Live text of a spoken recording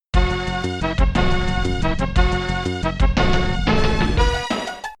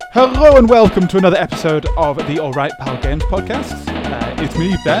Hello and welcome to another episode of the All Right Pal Games podcast. It's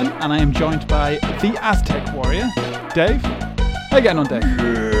me, Ben, and I am joined by the Aztec Warrior, Dave. How you getting on, Dave?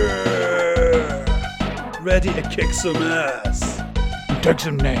 Ready to kick some ass. And take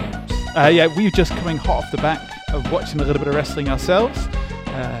some names. We're just coming hot off the back of watching a little bit of wrestling ourselves.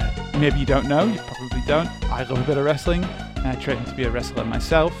 Maybe you don't know, you probably don't. I love a bit of wrestling. I trained to be a wrestler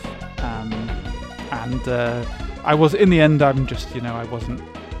myself. I was, in the end, I wasn't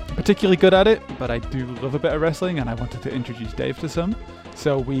particularly good at it, but I do love a bit of wrestling, and I wanted to introduce Dave to some.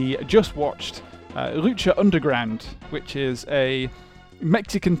 So we just watched Lucha Underground, which is a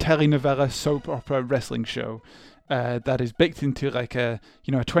Mexican telenovela soap opera wrestling show that is baked into like a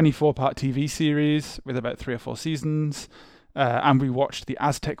 24-part TV series with about 3 or 4 seasons, and we watched the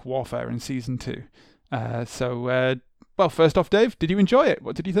Aztec Warfare in season 2. First off, Dave, did you enjoy it?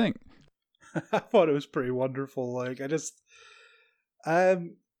 What did you think? I thought it was pretty wonderful.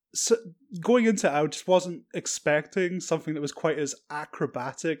 So going into it, I just wasn't expecting something that was quite as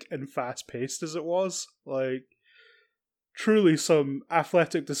acrobatic and fast-paced as it was. Like, truly some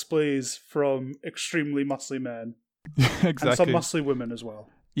athletic displays from extremely muscly men. Exactly. And some muscly women as well.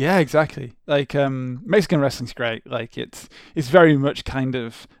 Yeah, exactly. Like, Mexican wrestling's great. Like, it's very much kind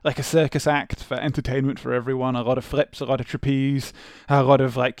of like a circus act for entertainment for everyone. A lot of flips, a lot of trapeze, a lot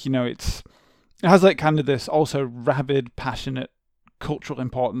of it has like kind of this also rabid, passionate cultural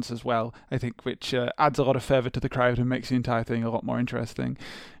importance as well, I think, which adds a lot of fervour to the crowd and makes the entire thing a lot more interesting.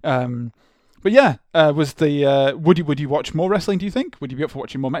 Would you watch more wrestling, do you think? Would you be up for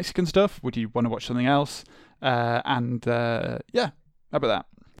watching more Mexican stuff? Would you want to watch something else? How about that?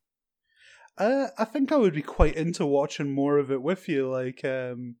 I think I would be quite into watching more of it with you. I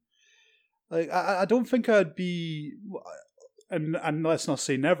don't think I'd be, and let's not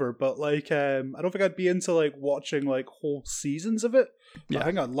say never, but I don't think I'd be into watching whole seasons of it. Yeah. I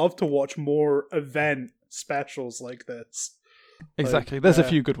think I'd love to watch more event specials like this. Exactly. There's a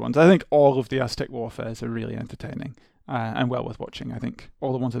few good ones. I think all of the Aztec Warfares are really entertaining and well worth watching. I think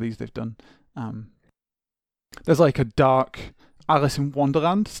all the ones of these they've done. There's like a dark Alice in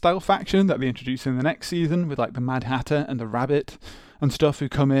Wonderland style faction that they introduce in the next season with like the Mad Hatter and the Rabbit and stuff who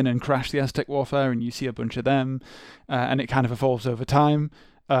come in and crash the Aztec Warfare, and you see a bunch of them, and it kind of evolves over time.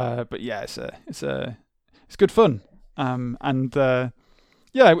 It's good fun. It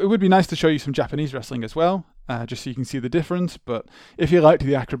would be nice to show you some Japanese wrestling as well, just so you can see the difference. But if you liked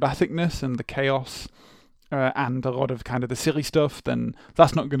the acrobaticness and the chaos and a lot of kind of the silly stuff, then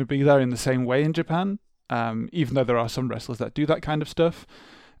that's not going to be there in the same way in Japan. Even though there are some wrestlers that do that kind of stuff.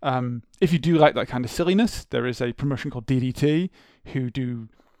 If you do like that kind of silliness, there is a promotion called DDT who do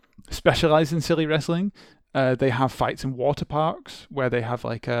specialize in silly wrestling. They have fights in water parks where they have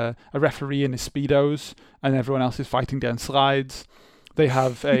like a referee in his Speedos and everyone else is fighting down slides. They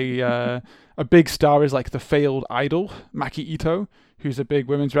have a big star is like the failed idol, Maki Ito, who's a big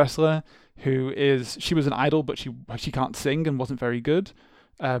women's wrestler she was an idol, but she can't sing and wasn't very good.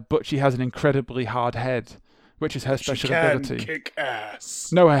 But she has an incredibly hard head, which is her special ability. She can kick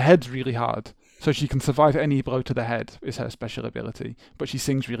ass. No, her head's really hard, so she can survive any blow to the head is her special ability. But she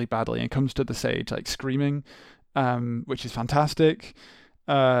sings really badly and comes to the stage like screaming, which is fantastic.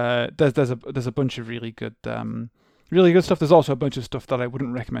 There's a bunch of really good stuff. There's also a bunch of stuff that I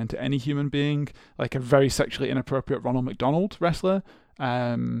wouldn't recommend to any human being, like a very sexually inappropriate Ronald McDonald wrestler.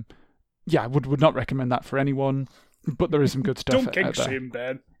 I would not recommend that for anyone. But there is some good stuff. Don't kink shame,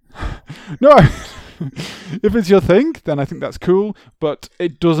 Ben. No, if it's your thing, then I think that's cool. But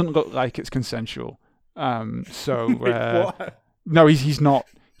it doesn't look like it's consensual. What? No, he's not.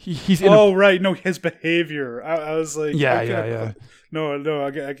 He's in. Oh right, no, his behavior. I was like, yeah. No,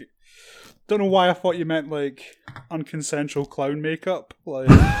 I don't know why I thought you meant unconsensual clown makeup.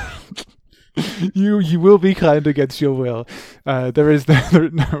 You will be climbed against your will. They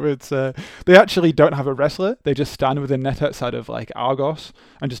actually don't have a wrestler. They just stand with a net outside of Argos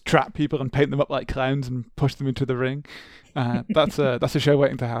and just trap people and paint them up like clowns and push them into the ring. That's a show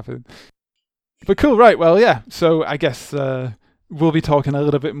waiting to happen. But cool, right? Well, yeah. So I guess we'll be talking a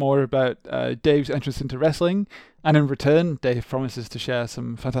little bit more about Dave's entrance into wrestling, and in return, Dave promises to share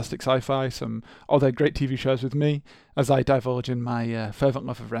some fantastic sci-fi, some other great TV shows with me as I divulge in my fervent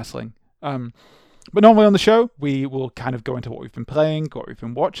love of wrestling. But normally on the show, we will kind of go into what we've been playing, what we've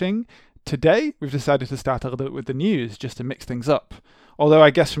been watching. Today, we've decided to start a little bit with the news, just to mix things up. Although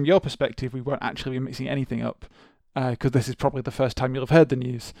I guess from your perspective, we won't actually be mixing anything up, because this is probably the first time you'll have heard the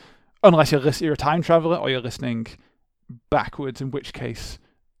news. Unless you're a time traveller or you're listening backwards, in which case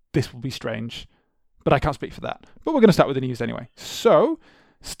this will be strange. But I can't speak for that. But we're going to start with the news anyway. So,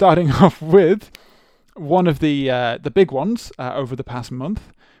 starting off with one of the big ones over the past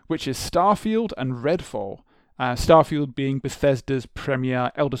month, which is Starfield and Redfall. Starfield being Bethesda's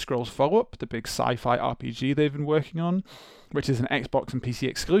premier Elder Scrolls follow-up, the big sci-fi RPG they've been working on, which is an Xbox and PC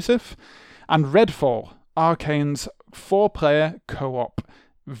exclusive. And Redfall, Arcane's 4-player co-op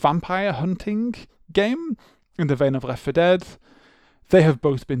vampire hunting game in the vein of Left 4 Dead. They have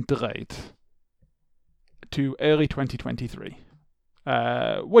both been delayed to early 2023.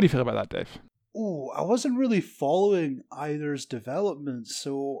 What do you feel about that, Dave? Oh, I wasn't really following either's development,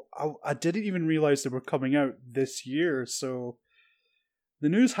 so I didn't even realize they were coming out this year, so the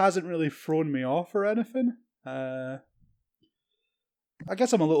news hasn't really thrown me off or anything. I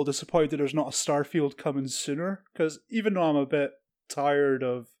guess I'm a little disappointed there's not a Starfield coming sooner, because even though I'm a bit tired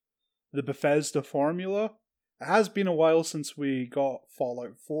of the Bethesda formula, it has been a while since we got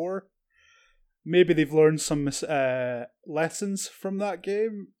Fallout 4. Maybe they've learned some lessons from that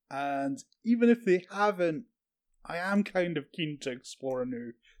game, and even if they haven't, I am kind of keen to explore a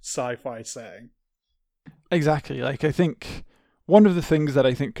new sci-fi setting. Exactly. I think one of the things that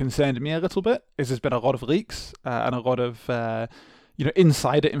I think concerned me a little bit is there's been a lot of leaks and a lot of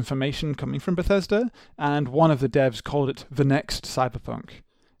insider information coming from Bethesda, and one of the devs called it the next Cyberpunk,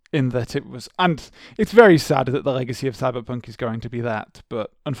 in that it was, and it's very sad that the legacy of Cyberpunk is going to be that,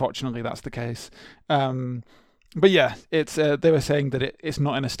 but unfortunately that's the case. But yeah, it's they were saying that it's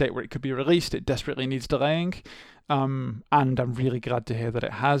not in a state where it could be released. It desperately needs delaying, and I'm really glad to hear that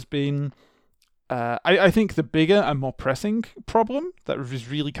it has been. I think the bigger and more pressing problem that is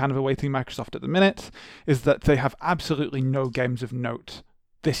really kind of awaiting Microsoft at the minute is that they have absolutely no games of note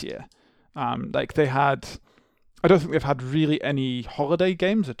this year. I don't think they've had really any holiday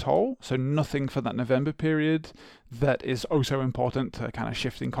games at all, so nothing for that November period that is also important to kind of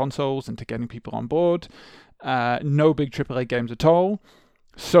shifting consoles and to getting people on board. No big AAA games at all.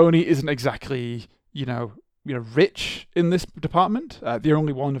 Sony isn't exactly, rich in this department. The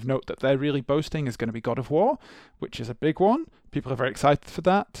only one of note that they're really boasting is going to be God of War, which is a big one. People are very excited for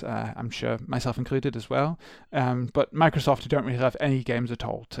that. I'm sure myself included as well. But Microsoft don't really have any games at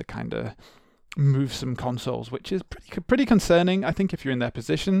all to kind of move some consoles, which is pretty concerning, I think, if you're in their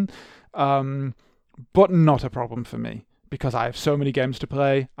position. But not a problem for me, because I have so many games to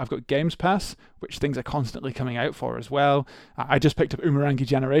play. I've got Games Pass, which things are constantly coming out for as well. I just picked up Umurangi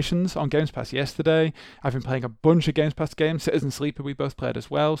Generations on Games Pass yesterday. I've been playing a bunch of Games Pass games. Citizen Sleeper we both played as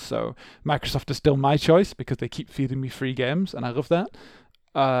well, so Microsoft is still my choice because they keep feeding me free games, and I love that.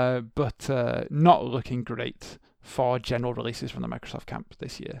 But not looking great for general releases from the Microsoft camp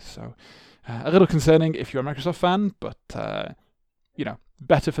this year, so a little concerning if you're a Microsoft fan, but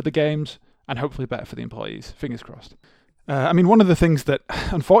better for the games and hopefully better for the employees. Fingers crossed. One of the things that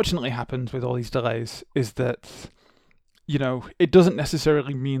unfortunately happens with all these delays is that, it doesn't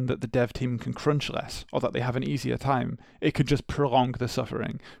necessarily mean that the dev team can crunch less or that they have an easier time. It could just prolong the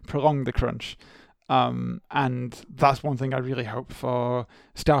suffering, prolong the crunch. And that's one thing I really hope for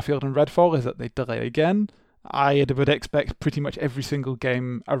Starfield and Redfall, is that they delay again. I would expect pretty much every single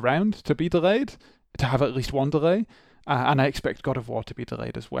game around to be delayed, to have at least one delay. And I expect God of War to be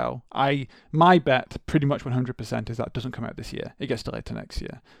delayed as well. My bet, pretty much 100%, is that it doesn't come out this year. It gets delayed to next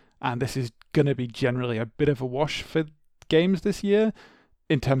year. And this is going to be generally a bit of a wash for games this year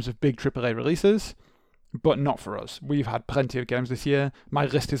in terms of big AAA releases, but not for us. We've had plenty of games this year. My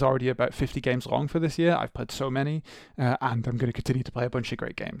list is already about 50 games long for this year. I've played so many, and I'm going to continue to play a bunch of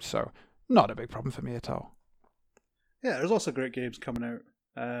great games. So not a big problem for me at all. Yeah, there's also great games coming out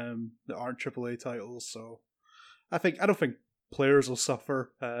that aren't AAA titles, so I don't think players will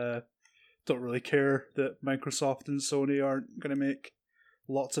suffer. Don't really care that Microsoft and Sony aren't going to make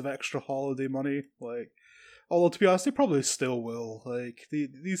lots of extra holiday money. Although to be honest, they probably still will.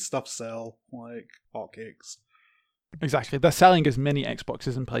 These stuff sell like hotcakes. Exactly. They're selling as many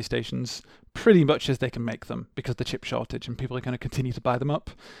Xboxes and PlayStations pretty much as they can make them because of the chip shortage, and people are going to continue to buy them up.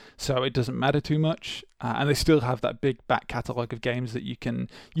 So it doesn't matter too much. And they still have that big back catalogue of games that you can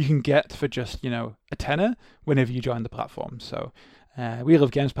get for just, a tenner whenever you join the platform. So we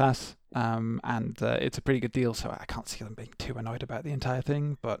love Games Pass, and it's a pretty good deal, so I can't see them being too annoyed about the entire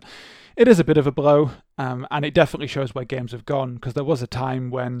thing. But it is a bit of a blow, and it definitely shows where games have gone, because there was a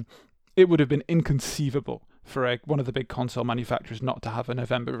time when it would have been inconceivable for one of the big console manufacturers not to have a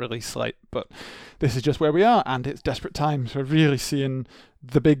November release slate, but this is just where we are, and it's desperate times. We're really seeing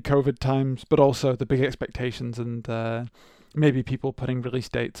the big COVID times, but also the big expectations, and maybe people putting release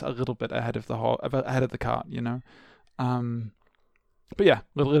dates a little bit ahead of the cart, But yeah,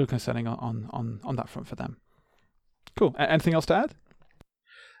 a little concerning on that front for them. Cool. Anything else to add?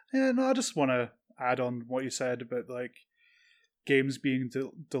 Yeah, no, I just want to add on what you said about games being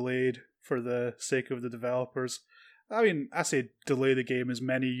delayed for the sake of the developers. I mean, I say delay the game as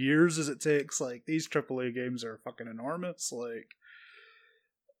many years as it takes. Like, these AAA games are fucking enormous. Like,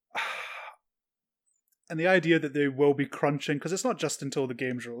 and the idea that they will be crunching, because it's not just until the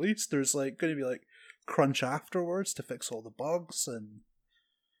game's released. There's like going to be like crunch afterwards to fix all the bugs, and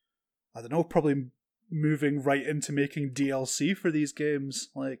I don't know, probably moving right into making DLC for these games.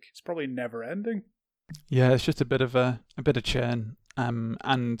 Like, it's probably never ending. Yeah, it's just a bit of churn,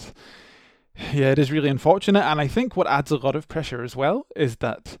 and yeah, it is really unfortunate. And I think what adds a lot of pressure as well is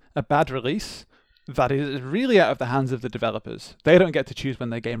that a bad release that is really out of the hands of the developers. They don't get to choose when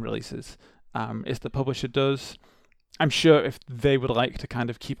their game releases. It's the publisher does. I'm sure if they would like to kind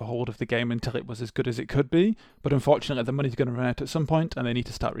of keep a hold of the game until it was as good as it could be, but unfortunately the money's going to run out at some point, and they need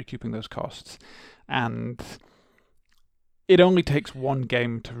to start recouping those costs. And it only takes one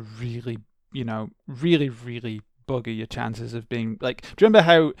game to really, really bugger your chances of being like. Do you remember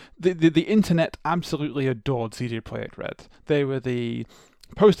how the internet absolutely adored CD Projekt Red? They were the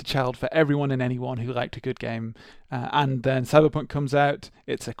poster child for everyone and anyone who liked a good game, and then Cyberpunk comes out.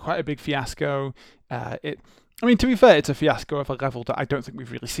 It's quite a big fiasco. To be fair, it's a fiasco of a level that I don't think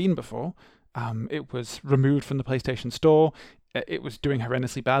we've really seen before. It was removed from the PlayStation Store. It was doing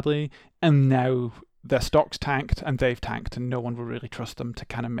horrendously badly, and now their stock's tanked, and they've tanked, and no one will really trust them to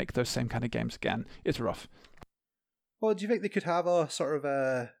kind of make those same kind of games again. It's rough. Well, do you think they could have a sort of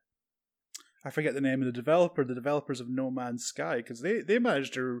a... I forget the name of the developers of No Man's Sky, because they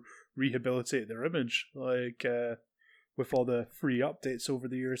managed to rehabilitate their image, like with all the free updates over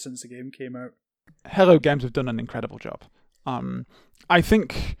the years since the game came out. Hello Games have done an incredible job. I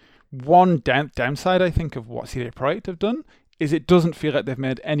think one downside, of what CD Projekt have done is it doesn't feel like they've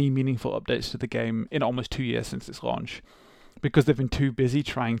made any meaningful updates to the game in almost 2 years since its launch, because they've been too busy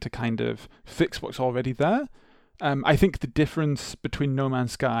trying to kind of fix what's already there. I think the difference between No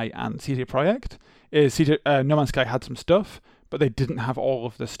Man's Sky and CD Projekt is No Man's Sky had some stuff, but they didn't have all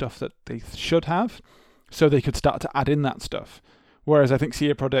of the stuff that they should have, so they could start to add in that stuff. Whereas I think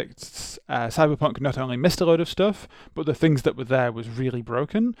CD Projekt's Cyberpunk not only missed a load of stuff, but the things that were there was really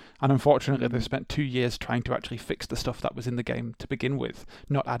broken, and unfortunately they've spent 2 years trying to actually fix the stuff that was in the game to begin with,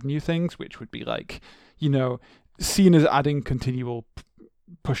 not add new things, which would be like, seen as adding continual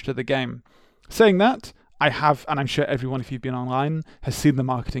push to the game. Saying that, I have, and I'm sure everyone, if you've been online, has seen the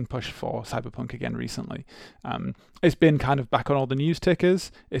marketing push for Cyberpunk again recently. It's been kind of back on all the news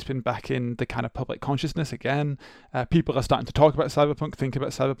tickers. It's been back in the kind of public consciousness again. People are starting to talk about Cyberpunk, think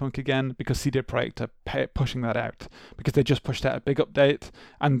about Cyberpunk again, because CD Projekt are pushing that out. Because they just pushed out a big update,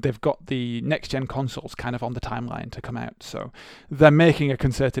 and they've got the next-gen consoles kind of on the timeline to come out. So they're making a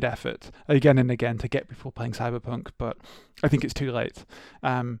concerted effort again and again to get people playing Cyberpunk, but I think it's too late.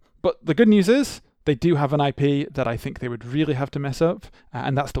 But the good news is, they do have an IP that I think they would really have to mess up,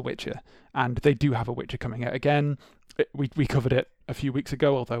 and that's The Witcher. And they do have a Witcher coming out again. We covered it a few weeks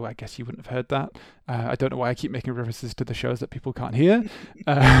ago, although I guess you wouldn't have heard that. I don't know why I keep making references to the shows that people can't hear.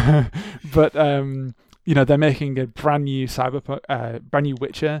 But they're making a brand new brand new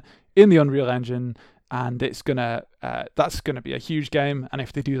Witcher in the Unreal Engine, and that's gonna be a huge game. And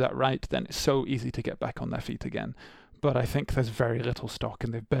if they do that right, then it's so easy to get back on their feet again. But I think there's very little stock,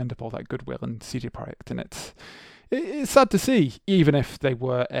 and they've burned up all that goodwill in CD Projekt, and it's sad to see, even if they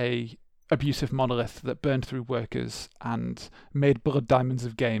were a abusive monolith that burned through workers and made blood diamonds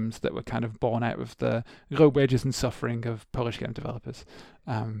of games that were kind of born out of the low wages and suffering of Polish game developers.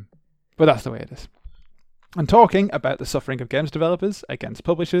 But that's the way it is. And talking about the suffering of games developers against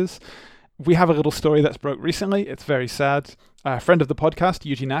publishers, we have a little story that's broke recently. It's very sad. A friend of the podcast,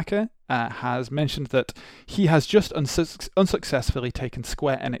 Yuji Naka, has mentioned that he has just unsuccessfully taken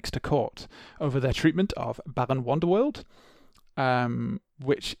Square Enix to court over their treatment of Balan Wonderworld,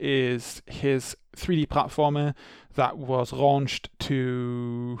 which is his 3D platformer that was launched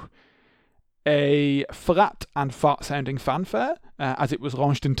to a flat and fart-sounding fanfare as it was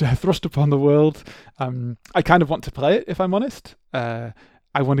launched into thrust upon the world. I kind of want to play it, if I'm honest.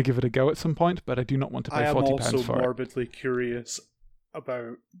 I want to give it a go at some point, but I do not want to pay £40 for it. I am also morbidly curious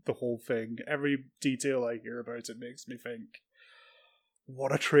about the whole thing. Every detail I hear about it makes me think,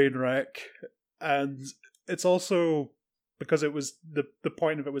 what a train wreck. And it's also, because it was the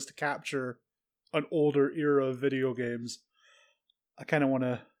point of it was to capture an older era of video games, I kind of want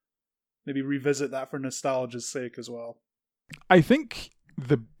to maybe revisit that for nostalgia's sake as well. I think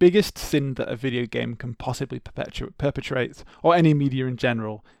the biggest sin that a video game can possibly perpetrate, or any media in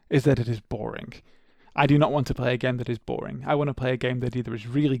general, is that it is boring. I do not want to play a game that is boring. I want to play a game that either is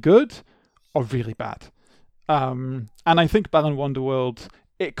really good or really bad. And I think Balan Wonderworld,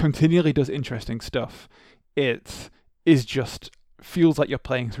 it continually does interesting stuff. It is just feels like you're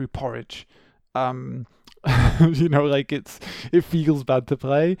playing through porridge. Like it feels bad to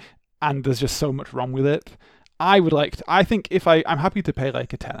play, and there's just so much wrong with it. I think I'm happy to pay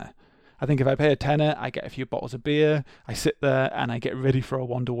like a tenner. I think if I pay a tenner, I get a few bottles of beer, I sit there and I get ready for a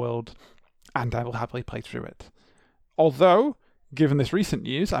Wonderworld, and I will happily play through it. Although, given this recent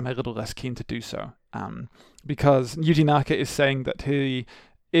news, I'm a little less keen to do so, because Yuji Naka is saying that he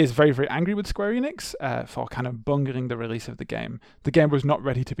is very, very angry with Square Enix for kind of bungling the release of the game. The game was not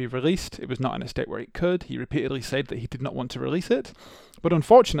ready to be released. It was not in a state where it could. He repeatedly said that he did not want to release it, but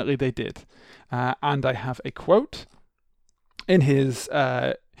unfortunately they did. And I have a quote in his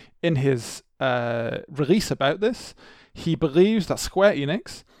release about this. He believes that Square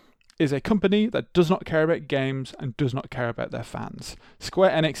Enix is a company that does not care about games and does not care about their fans.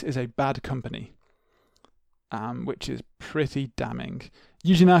 Square Enix is a bad company, which is pretty damning.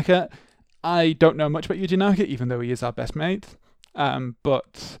 Yuji Naka, I don't know much about Yuji Naka, even though he is our best mate.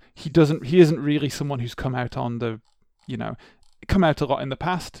 But he isn't really someone who's come out a lot in the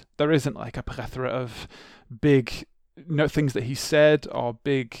past. There isn't like a plethora of big things that he said or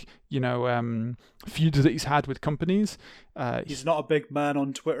big, feuds that he's had with companies. He's not a big man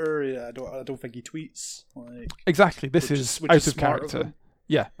on Twitter. I don't think he tweets. Exactly. This is out of character.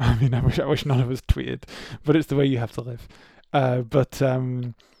 Yeah, I mean, I wish none of us tweeted, but it's the way you have to live. But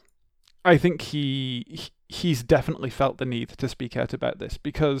I think he's definitely felt the need to speak out about this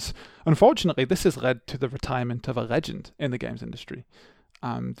because, unfortunately, this has led to the retirement of a legend in the games industry.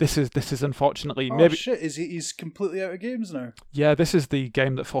 This is unfortunately maybe. Shit! He's completely out of games now? Yeah, this is the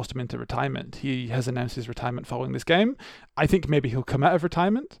game that forced him into retirement. He has announced his retirement following this game. I think maybe he'll come out of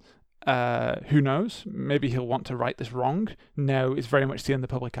retirement. Who knows? Maybe he'll want to right this wrong. Now it's very much seen in the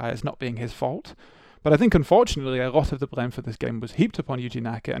public eye as not being his fault. But I think, unfortunately, a lot of the blame for this game was heaped upon Yuji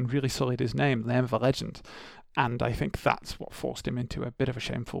Naka and really sullied his name, the name of a legend. And I think that's what forced him into a bit of a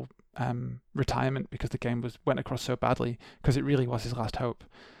shameful retirement because the game went across so badly because it really was his last hope,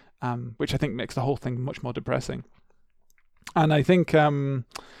 which I think makes the whole thing much more depressing. And I think I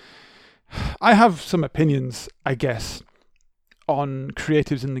have some opinions, I guess, on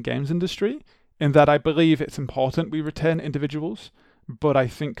creatives in the games industry, in that I believe it's important we retain individuals, but I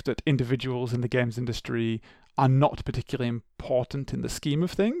think that individuals in the games industry are not particularly important in the scheme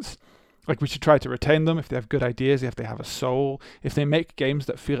of things. Like, we should try to retain them if they have good ideas, if they have a soul. If they make games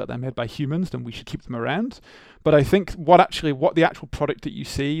that feel like they're made by humans, then we should keep them around. But I think what the actual product that you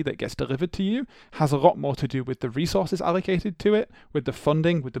see that gets delivered to you has a lot more to do with the resources allocated to it, with the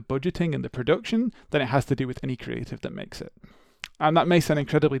funding, with the budgeting and the production, than it has to do with any creative that makes it. And that may sound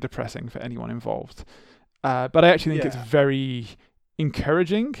incredibly depressing for anyone involved. But I actually think it's very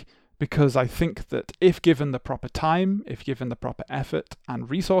encouraging, because I think that if given the proper time, if given the proper effort and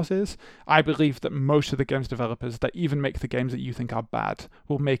resources, I believe that most of the games developers that even make the games that you think are bad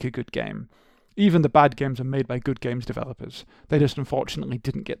will make a good game. Even the bad games are made by good games developers. They just unfortunately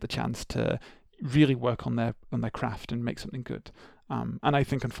didn't get the chance to really work on their craft and make something good. And I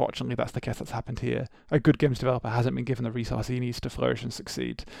think, unfortunately, that's the case that's happened here. A good games developer hasn't been given the resources he needs to flourish and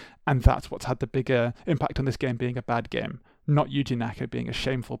succeed. And that's what's had the bigger impact on this game being a bad game, not Yuji Naka being a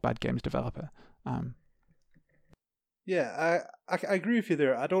shameful bad games developer. Yeah, I agree with you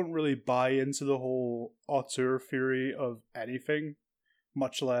there. I don't really buy into the whole auteur theory of anything,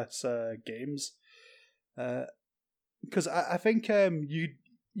 much less games. Because I think you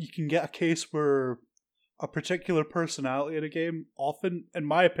can get a case where a particular personality in a game often, in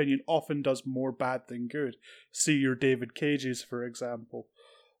my opinion, often does more bad than good. See your David Cages, for example.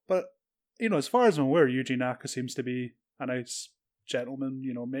 But, as far as I'm aware, Yuji Naka seems to be a nice gentleman,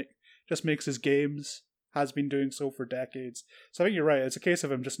 just makes his games, has been doing so for decades. So I think you're right, it's a case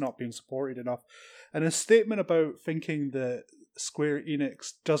of him just not being supported enough. And his statement about thinking that Square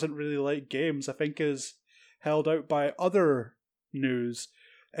Enix doesn't really like games, I think is held out by other news,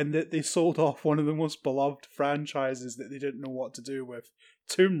 and that they sold off one of the most beloved franchises that they didn't know what to do with,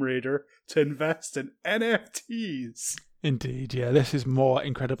 Tomb Raider, to invest in NFTs. Indeed, yeah. This is more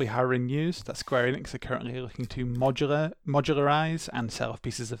incredibly harrowing news that Square Enix are currently looking to modularize and sell off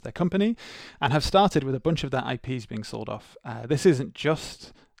pieces of their company, and have started with a bunch of their IPs being sold off. This isn't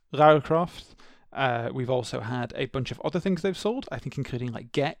just Lara Croft. We've also had a bunch of other things they've sold, I think including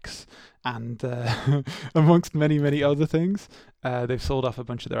like Gex and amongst many, many other things. They've sold off a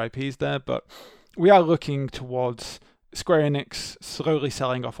bunch of their IPs there, but we are looking towards Square Enix slowly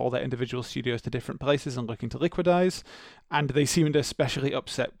selling off all their individual studios to different places and looking to liquidize, and they seemed especially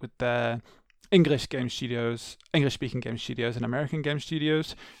upset with their English-speaking game studios and American game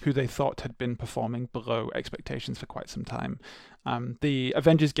studios, who they thought had been performing below expectations for quite some time. The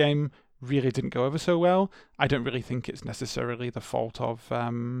Avengers game really didn't go over so well. I don't really think it's necessarily the fault of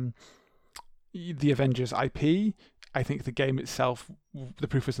the Avengers IP. I think the game itself, the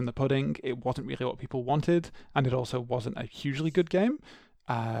proof was in the pudding. It wasn't really what people wanted, and it also wasn't a hugely good game,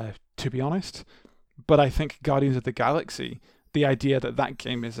 to be honest. But I think Guardians of the Galaxy, the idea that that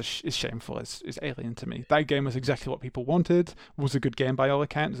game is shameful is alien to me. That game was exactly what people wanted, was a good game by all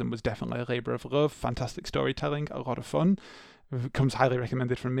accounts, and was definitely a labour of love, fantastic storytelling, a lot of fun. It comes highly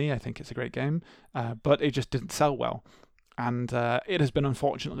recommended from me. I think it's a great game, but it just didn't sell well. And it has been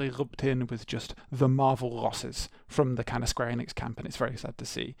unfortunately lumped in with just the Marvel losses from the kind of Square Enix camp, and it's very sad to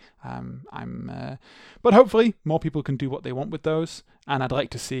see. But hopefully more people can do what they want with those, and I'd like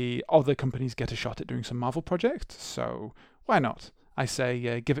to see other companies get a shot at doing some Marvel projects, so why not? I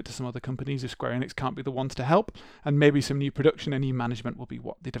say give it to some other companies if Square Enix can't be the ones to help, and maybe some new production and new management will be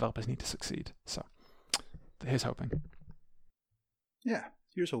what the developers need to succeed. So here's hoping. Yeah,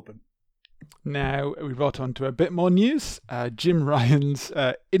 here's hoping. Now we brought on to a bit more news. Jim Ryan's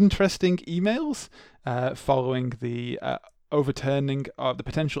interesting emails following the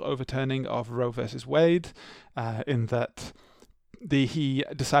potential overturning of Roe versus Wade, in that he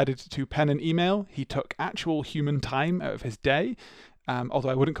decided to pen an email. He took actual human time out of his day, although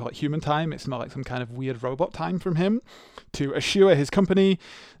I wouldn't call it human time. It's more like some kind of weird robot time from him, to assure his company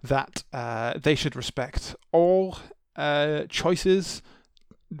that they should respect all choices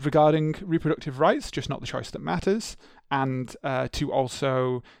regarding reproductive rights, just not the choice that matters, and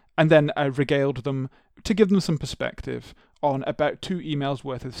then regaled them to give them some perspective on about 2 emails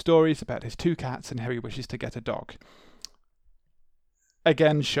worth of stories about his 2 cats and how he wishes to get a dog.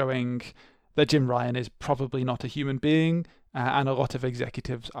 Again, showing that Jim Ryan is probably not a human being, and a lot of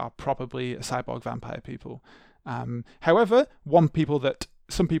executives are probably cyborg vampire people. However,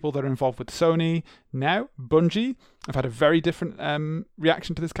 some people that are involved with Sony now, Bungie, have had a very different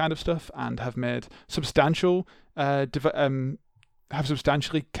reaction to this kind of stuff and have made substantially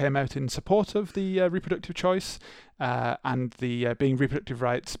came out in support of the reproductive choice and the being reproductive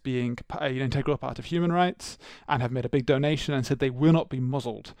rights being an integral part of human rights, and have made a big donation and said they will not be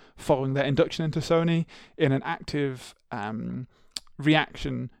muzzled following their induction into Sony, in an active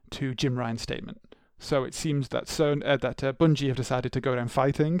reaction to Jim Ryan's statement. So it seems that Bungie have decided to go down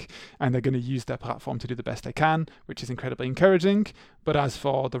fighting, and they're going to use their platform to do the best they can, which is incredibly encouraging. But as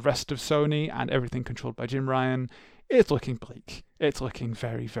for the rest of Sony and everything controlled by Jim Ryan, it's looking bleak. It's looking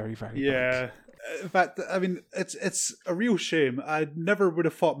very, very, very bleak. Yeah. In fact, I mean, it's a real shame. I never would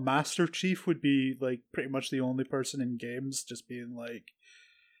have thought Master Chief would be like pretty much the only person in games just being like,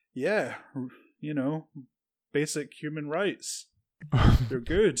 yeah, basic human rights. They're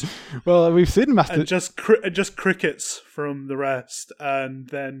good. Well, we've seen Master... And just crickets from the rest, and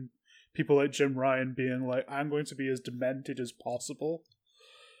then people like Jim Ryan being like, I'm going to be as demented as possible.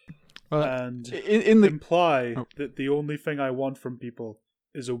 Well, and imply that the only thing I want from people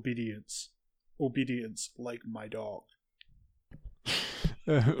is obedience. Obedience, like my dog.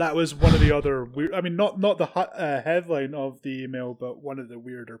 That was one of the other weird... I mean, not the headline of the email, but one of the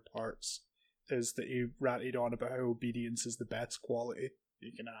weirder parts is that he ranted on about how obedience is the best quality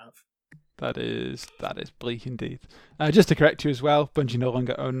you can have. That is bleak indeed. Just to correct you as well, Bungie no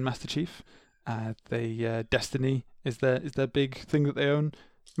longer own Master Chief. Destiny is their big thing that they own.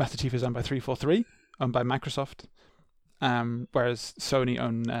 Master Chief is owned by 343, owned by Microsoft, whereas Sony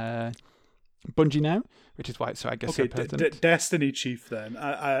own Bungie now, which is why it's so I guess so pertinent. Destiny Chief then.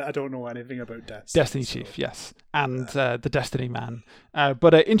 I don't know anything about Destiny. Destiny Chief, yes, and the Destiny Man.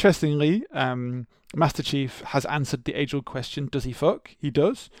 But interestingly, Master Chief has answered the age-old question: does he fuck? He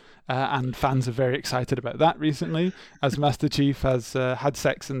does, and fans are very excited about that recently, as Master Chief has had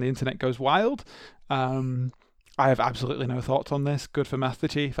sex and the internet goes wild. I have absolutely no thoughts on this. Good for Master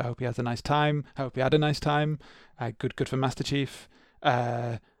Chief. I hope he has a nice time. I hope he had a nice time. Good for Master Chief.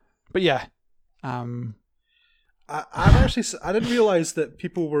 But yeah. I didn't realize that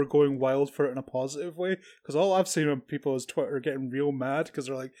people were going wild for it in a positive way, because all I've seen on people is Twitter getting real mad because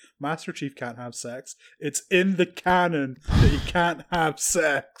they're like, Master Chief can't have sex. It's in the canon that he can't have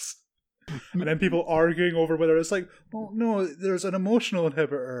sex. And then people arguing over whether it's like, oh no, there's an emotional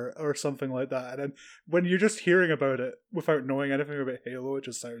inhibitor or something like that. And then when you're just hearing about it without knowing anything about Halo, it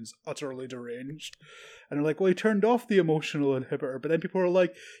just sounds utterly deranged. And they're like, well, he turned off the emotional inhibitor. But then people are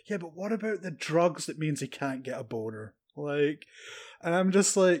like, yeah, but what about the drugs that means he can't get a boner? Like, and I'm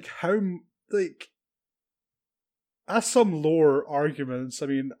just like, how, like, as some lore arguments, I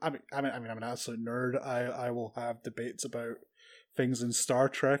mean, I'm an absolute nerd. I will have debates about things in Star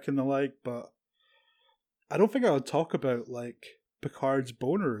Trek and the like, but I don't think I would talk about like Picard's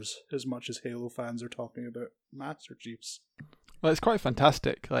boners as much as Halo fans are talking about Master Chief's. Well, it's quite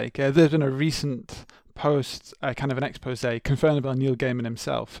fantastic. Like, there's been a recent post, kind of an expose, confirmed by Neil Gaiman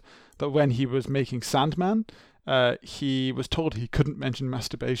himself, that when he was making Sandman, he was told he couldn't mention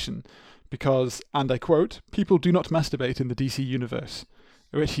masturbation because, and I quote, "people do not masturbate in the DC universe."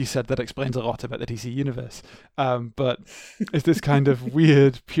 Which he said that explains a lot about the DC universe. But it's this kind of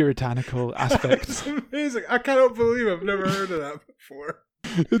weird puritanical aspect. It's amazing. I cannot believe I've never heard of that before.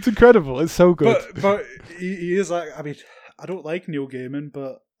 It's incredible. It's so good. But he is like, I mean, I don't like Neil Gaiman,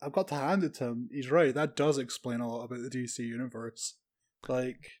 but I've got to hand it to him. He's right. That does explain a lot about the DC universe.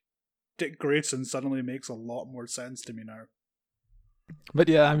 Like, Dick Grayson suddenly makes a lot more sense to me now. But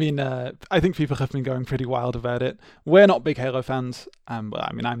yeah, I mean, I think people have been going pretty wild about it. We're not big Halo fans. Well,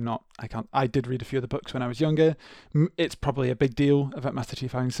 I mean, I'm not. I did read a few of the books when I was younger. It's probably a big deal about Master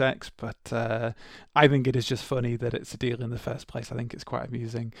Chief having sex, but I think it is just funny that it's a deal in the first place. I think it's quite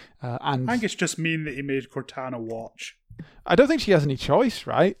amusing. And I think it's just mean that he made Cortana watch. I don't think she has any choice,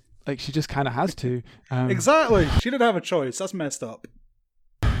 right? Like, she just kind of has to. Exactly. She didn't have a choice. That's messed up.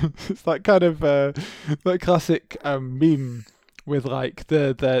 It's that kind of that classic meme with like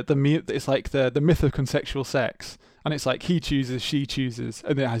it's like the myth of consensual sex, and it's like he chooses, she chooses,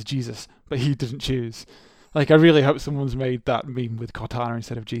 and it has Jesus, but he didn't choose. Like, I really hope someone's made that meme with Cortana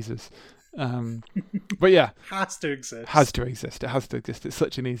instead of Jesus. But yeah, has to exist. It has to exist. It's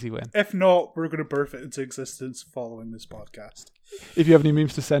such an easy win. If not, we're going to birth it into existence following this podcast. If you have any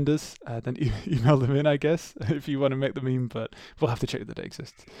memes to send us, then email them in, I guess, if you want to make the meme, but we'll have to check that it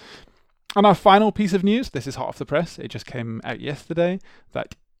exists. And our final piece of news, this is hot off the press, it just came out yesterday,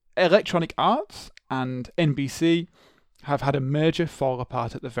 that Electronic Arts and NBC have had a merger fall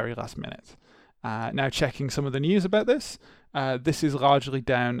apart at the very last minute. Now, checking some of the news about this, this is largely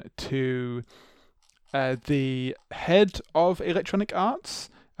down to the head of Electronic Arts,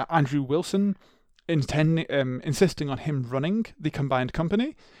 Andrew Wilson, insisting on him running the combined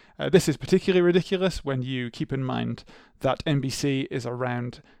company. This is particularly ridiculous when you keep in mind that NBC is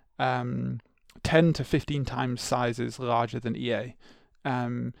around 10 to 15 times sizes larger than EA,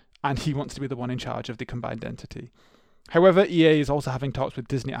 and he wants to be the one in charge of the combined entity. However, EA is also having talks with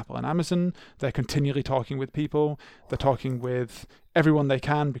Disney, Apple, and Amazon. They're continually talking with people. They're talking with everyone they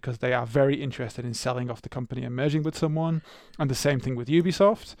can because they are very interested in selling off the company and merging with someone. And the same thing with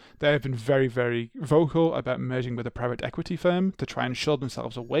Ubisoft. They have been very, very vocal about merging with a private equity firm to try and shield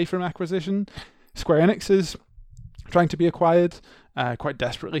themselves away from acquisition. Square Enix is trying to be acquired quite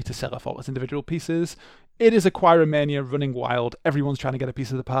desperately to sell off all its individual pieces. It is acquirer mania running wild. Everyone's trying to get a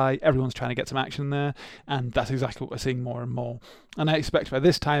piece of the pie. Everyone's trying to get some action there. And that's exactly what we're seeing more and more. And I expect by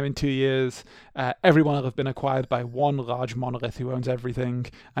this time in 2 years, everyone will have been acquired by one large monolith who owns everything,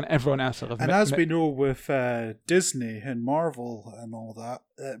 and everyone else will have... And as we know with Disney and Marvel and all that,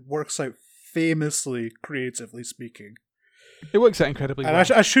 it works out famously, creatively speaking. It works out incredibly well.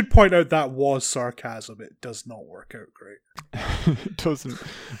 And I should point out that was sarcasm. It does not work out great. It doesn't.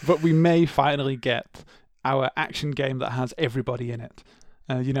 But we may finally get our action game that has everybody in it.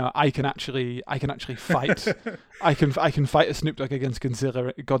 I can actually fight. I can fight a Snoop Dogg against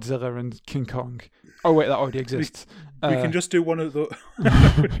Godzilla and King Kong. Oh wait, that already exists. We can just do one of those.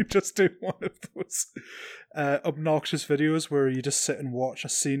 We can just do one of those obnoxious videos where you just sit and watch a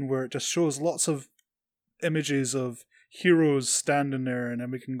scene where it just shows lots of images of heroes standing there, and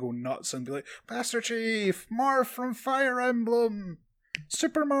then we can go nuts and be like, Master Chief, Marth from Fire Emblem,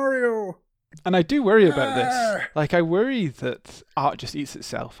 Super Mario. And I do worry about this. Like, I worry that art just eats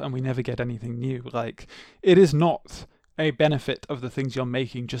itself and we never get anything new. Like, it is not a benefit of the things you're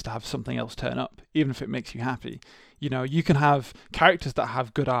making just to have something else turn up, even if it makes you happy. You can have characters that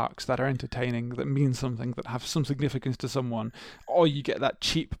have good arcs, that are entertaining, that mean something, that have some significance to someone, or you get that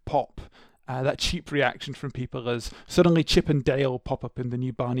cheap pop, that cheap reaction from people as suddenly Chip and Dale pop up in the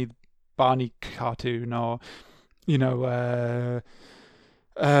new Barney cartoon, or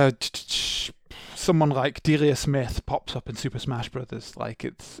someone like Delia Smith pops up in Super Smash Brothers. Like,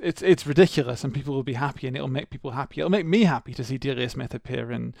 it's ridiculous, and people will be happy, and it'll make people happy. It'll make me happy to see Delia Smith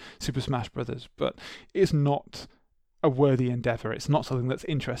appear in Super Smash Brothers, but it's not a worthy endeavor. It's not something that's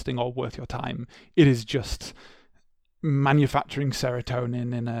interesting or worth your time. It is just manufacturing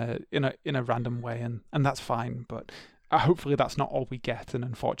serotonin in a random way, and that's fine, but hopefully that's not all we get, and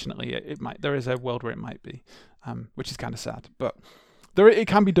unfortunately there is a world where it might be, which is kind of sad, but it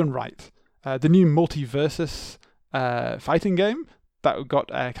can be done right. The new Multiversus fighting game that got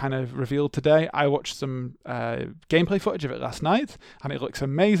kind of revealed today, I watched some gameplay footage of it last night, and it looks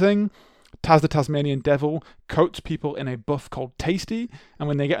amazing. Taz the Tasmanian Devil coats people in a buff called Tasty, and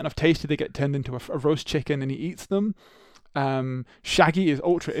when they get enough Tasty, they get turned into a roast chicken, and he eats them. Shaggy is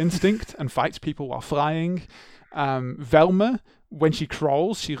Ultra Instinct and fights people while flying. Velma, when she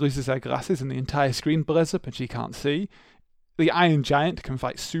crawls, she loses her glasses, and the entire screen blurs up, and she can't see. the Iron Giant can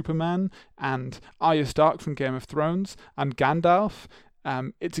fight Superman and Arya Stark from Game of Thrones and Gandalf.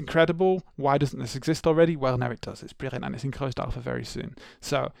 It's incredible. Why doesn't this exist already? Well, now it does. It's brilliant, and it's in closed alpha very soon.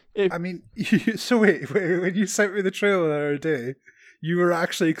 So, I mean, so wait, when you sent me the trailer the other day, you were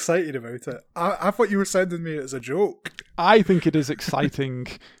actually excited about it. I thought you were sending me it as a joke. I think it is exciting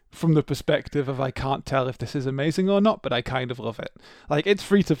from the perspective of I can't tell if this is amazing or not, but I kind of love it. Like, it's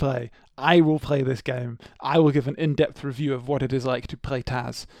free to play. I will play this game. I will give an in-depth review of what it is like to play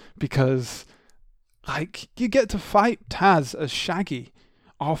Taz, because, like, you get to fight Taz as Shaggy,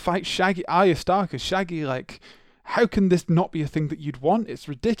 or fight Arya Stark as Shaggy. Like, how can this not be a thing that you'd want? It's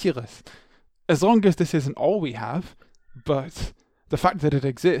ridiculous. As long as this isn't all we have, but the fact that it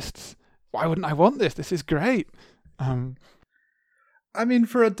exists, why wouldn't I want this? This is great. I mean,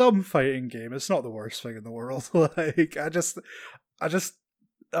 for a dumb fighting game, it's not the worst thing in the world. Like, it's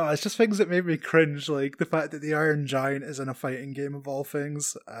just things that made me cringe, like the fact that the Iron Giant is in a fighting game of all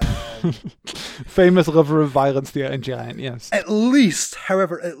things. Famous lover of violence, the Iron Giant, yes. At least,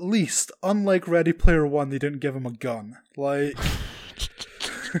 unlike Ready Player One, they didn't give him a gun. Like,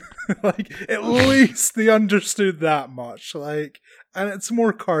 like, at least they understood that much. Like, and it's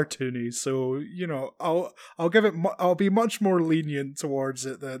more cartoony, so, you know, I'll be much more lenient towards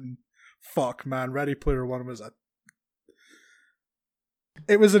it than, fuck, man, Ready Player One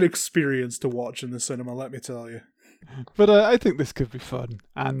it was an experience to watch in the cinema, let me tell you. But I think this could be fun,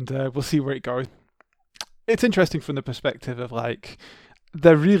 and we'll see where it goes. It's interesting from the perspective of, like,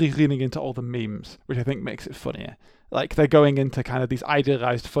 they're really leaning into all the memes, which I think makes it funnier. Like, they're going into kind of these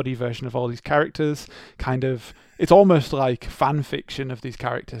idealized, funny version of all these characters. Kind of, it's almost like fan fiction of these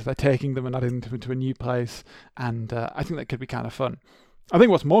characters. They're taking them and adding them into a new place, and I think that could be kind of fun. I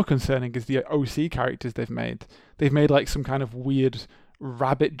think what's more concerning is the OC characters they've made. They've made, like, some kind of weird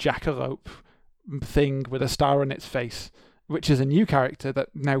rabbit jackalope thing with a star on its face, which is a new character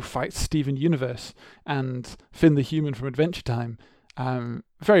that now fights Steven Universe and Finn the Human from Adventure Time.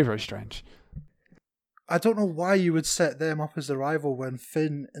 Very, very strange. I don't know why you would set them up as a rival when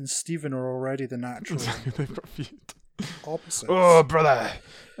Finn and Steven are already the natural They've got feud. opposites. Oh, brother!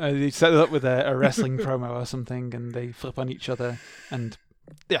 They set it up with a wrestling promo or something, and they flip on each other, and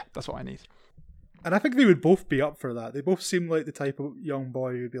yeah, that's what I need. And I think they would both be up for that. They both seem like the type of young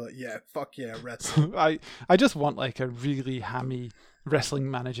boy who'd be like, yeah, fuck yeah, wrestling. I just want, like, a really hammy wrestling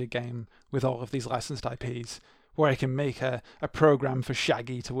manager game with all of these licensed IPs, where I can make a program for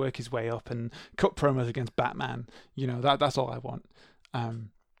Shaggy to work his way up and cut promos against Batman. You know, that's all I want.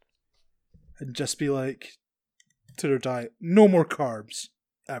 And just be like, to their diet, no more carbs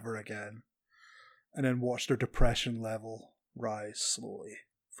ever again. And then watch their depression level rise slowly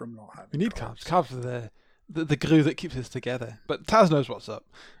from not having We need carbs. Carbs are the glue that keeps us together. But Taz knows what's up.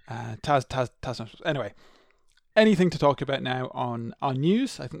 Taz knows what's up. Anyway, anything to talk about now on our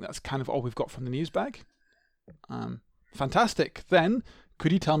news? I think that's kind of all we've got from the news bag. Fantastic. Then,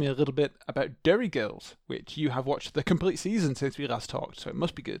 could you tell me a little bit about Derry Girls, which you have watched the complete season since we last talked, so it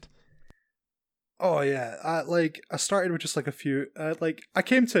must be good. Oh yeah, I started with just like a few. I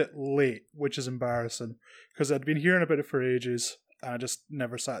came to it late, which is embarrassing because I'd been hearing about it for ages, and I just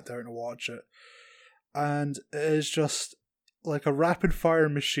never sat down to watch it. And it is just like a rapid fire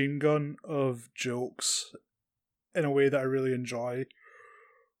machine gun of jokes in a way that I really enjoy,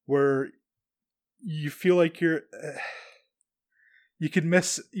 where you feel like you're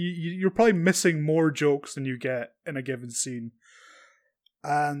probably missing more jokes than you get in a given scene.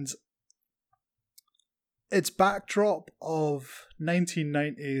 And its backdrop of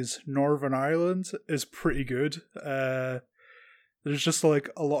 1990s Northern Ireland is pretty good. There's just like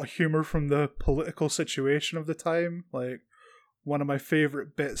a lot of humor from the political situation of the time. Like, one of my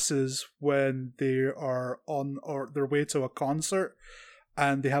favorite bits is when they are on their way to a concert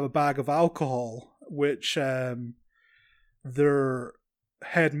and they have a bag of alcohol, which their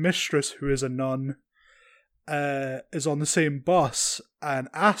head mistress, who is a nun, is on the same bus and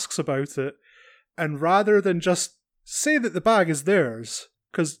asks about it. And rather than just say that the bag is theirs,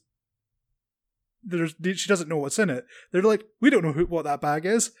 because she doesn't know what's in it, they're like, we don't know what that bag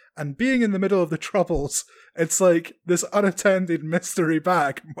is. And being in the middle of the Troubles, it's like, this unattended mystery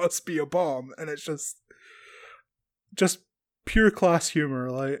bag must be a bomb. And it's just pure class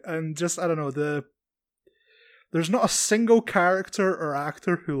humor. Like, and just, I don't know, there's not a single character or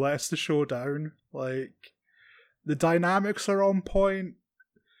actor who lets the show down. Like, the dynamics are on point.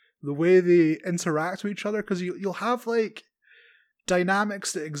 The way they interact with each other, because you'll have like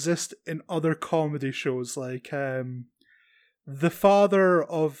dynamics that exist in other comedy shows, like the father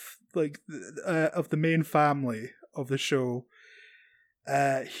of the main family of the show.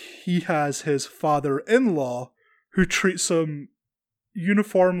 He has his father-in-law who treats him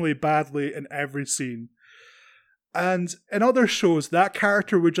uniformly badly in every scene. And in other shows, that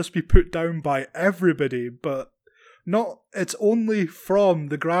character would just be put down by everybody, but it's only from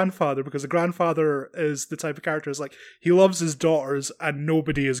the grandfather, because the grandfather is the type of character is like, he loves his daughters and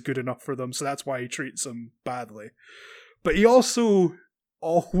nobody is good enough for them, so that's why he treats them badly. But he also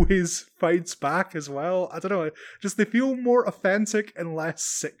always fights back as well. I don't know, just they feel more authentic and less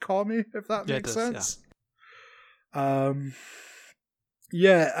sitcom-y, if that makes sense.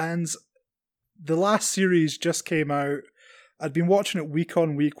 Yeah, and the last series just came out. I'd been watching it week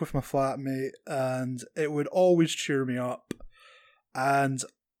on week with my flatmate, and it would always cheer me up. And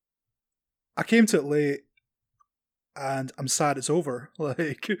I came to it late, and I'm sad it's over.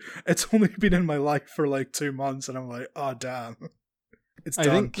 Like, it's only been in my life for like 2 months, and I'm like, oh damn, it's done.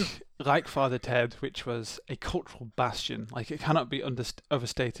 I think, like Father Ted, which was a cultural bastion, like it cannot be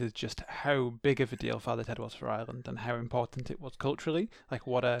overstated just how big of a deal Father Ted was for Ireland and how important it was culturally. Like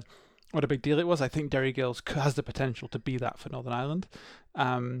what a big deal it was. I think Derry Girls has the potential to be that for Northern Ireland.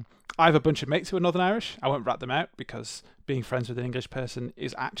 I have a bunch of mates who are Northern Irish. I won't rat them out because being friends with an English person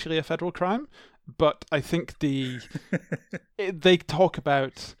is actually a federal crime. But I think they talk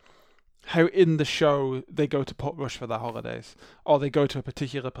about how in the show they go to Portrush for their holidays, or they go to a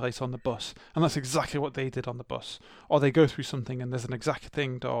particular place on the bus, and that's exactly what they did on the bus. Or they go through something and there's an exact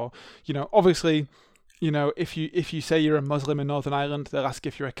thing, or, obviously, if you say you're a Muslim in Northern Ireland, they'll ask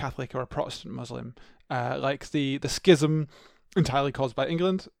if you're a Catholic or a Protestant Muslim. Like the schism entirely caused by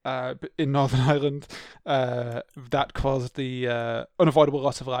England in Northern Ireland, that caused the unavoidable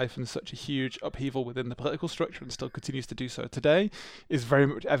loss of life and such a huge upheaval within the political structure, and still continues to do so today, is very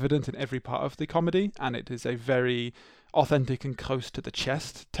much evident in every part of the comedy, and it is a very authentic and close to the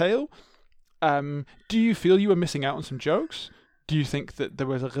chest tale. Do you feel you were missing out on some jokes? Do you think that there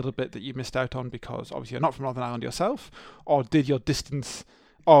was a little bit that you missed out on because obviously you're not from Northern Ireland yourself, or did your distance,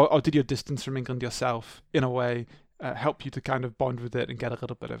 or did your distance from England yourself in a way help you to kind of bond with it and get a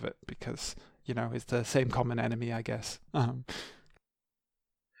little bit of it because it's the same common enemy, I guess?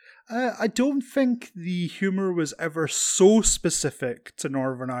 I don't think the humor was ever so specific to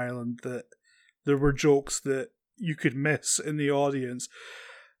Northern Ireland that there were jokes that you could miss in the audience.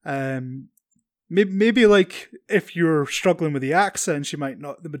 Maybe like if you're struggling with the accents,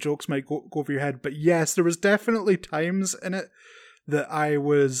 the jokes might go over your head. But yes, there was definitely times in it that I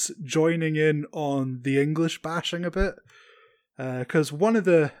was joining in on the English bashing a bit. Because one of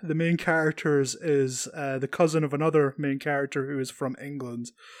the main characters is the cousin of another main character who is from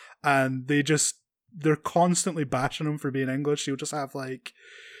England. And they're constantly bashing him for being English. He'll just have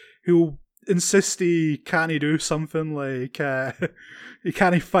he'll insist he can't do something like he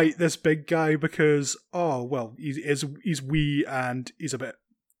can't fight this big guy because he's wee and he's a bit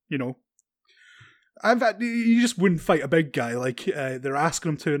in fact you just wouldn't fight a big guy they're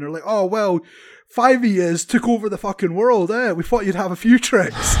asking him to, and they're like, oh well, 5 years took over the fucking world, we thought you'd have a few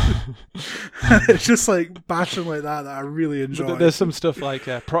tricks. It's just like bashing like that I really enjoy. There's some stuff like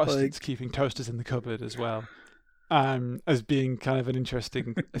Protestants keeping toasters in the cupboard as well, as being kind of an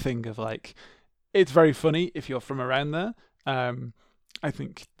interesting thing of it's very funny if you're from around there. I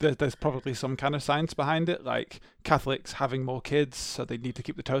think there's probably some kind of science behind it, like Catholics having more kids, so they need to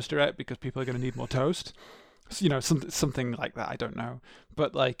keep the toaster out because people are going to need more toast. So, something like that. I don't know,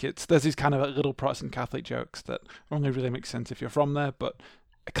 but there's these kind of little Protestant Catholic jokes that only really make sense if you're from there, but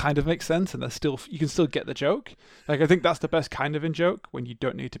it kind of makes sense, and you can still get the joke. I think that's the best kind of in joke, when you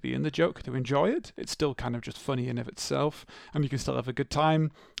don't need to be in the joke to enjoy it. It's still kind of just funny in of itself, and you can still have a good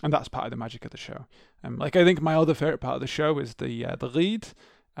time, and that's part of the magic of the show. I think my other favorite part of the show is the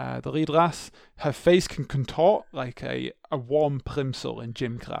lead lass. Her face can contort like a warm plimsoll in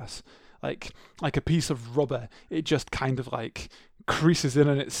gym class, like a piece of rubber. It just kind of creases in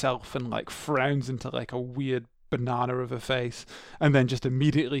on itself and frowns into a weird banana of a face, and then just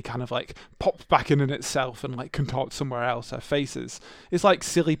immediately kind of pops back in itself and contorts somewhere else. Her faces, it's like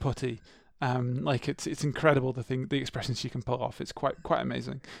silly putty. It's incredible the expressions she can pull off. It's quite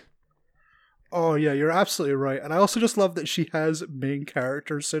amazing. Oh yeah, you're absolutely right. And I also just love that she has main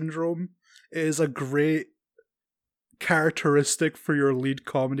character syndrome. It is a great characteristic for your lead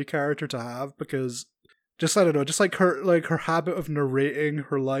comedy character to have, because I don't know, just her habit of narrating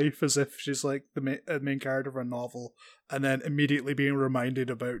her life as if she's the main character of a novel, and then immediately being reminded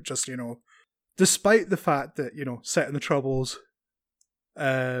about just, despite the fact that, set in the Troubles,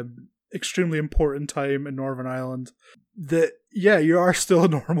 extremely important time in Northern Ireland, that, yeah, you are still a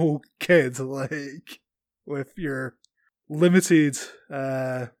normal kid, with your limited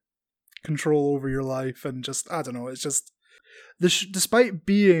control over your life, and just, I don't know, it's just, despite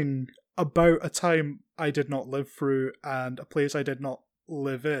being about a time I did not live through and a place I did not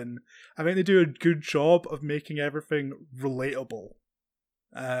live in. I think they do a good job of making everything relatable,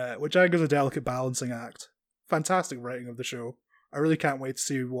 which I think is a delicate balancing act. Fantastic writing of the show. I really can't wait to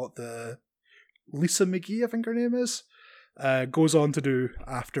see what the Lisa McGee, I think her name is, goes on to do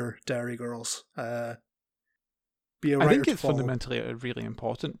after Derry Girls. Be a writer I think it's to follow. fundamentally a really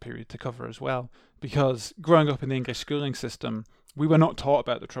important period to cover as well, because growing up in the English schooling system, we were not taught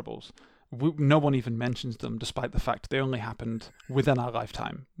about the Troubles. No one even mentions them, despite the fact they only happened within our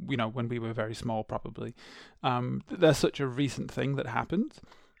lifetime, when we were very small, probably. They're such a recent thing that happened,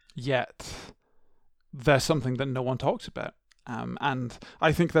 yet they're something that no one talks about. And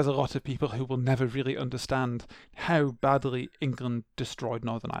I think there's a lot of people who will never really understand how badly England destroyed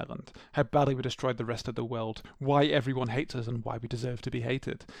Northern Ireland, how badly we destroyed the rest of the world, why everyone hates us and why we deserve to be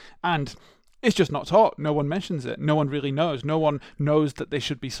hated. And it's just not taught. No one mentions it. No one really knows. No one knows that they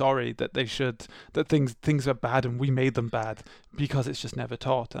should be sorry, that things are bad and we made them bad, because it's just never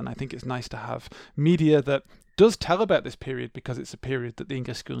taught. And I think it's nice to have media that does tell about this period, because it's a period that the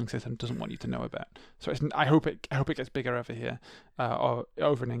English schooling system doesn't want you to know about. So I hope it gets bigger over here, or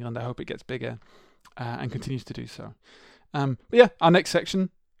over in England. I hope it gets bigger and continues to do so. But yeah, our next section,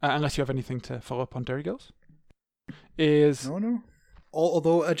 unless you have anything to follow up on Derry Girls, is No.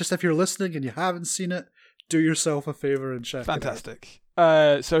 Although, just if you're listening and you haven't seen it, do yourself a favour and check fantastic.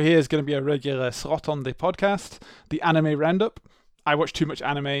 So here's going to be a regular slot on the podcast, the anime roundup. I watch too much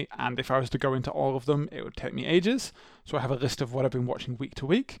anime, and if I was to go into all of them, it would take me ages. So I have a list of what I've been watching week to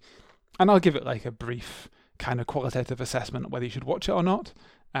week, and I'll give it like a brief kind of qualitative assessment whether you should watch it or not.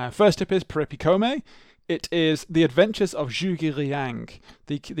 First up is Peripikome. It is the adventures of Zhuge Liang,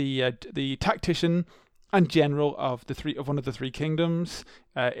 the tactician and general of one of the three kingdoms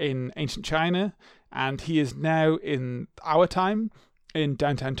in ancient China, and he is now in our time in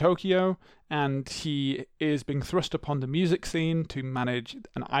downtown Tokyo, and he is being thrust upon the music scene to manage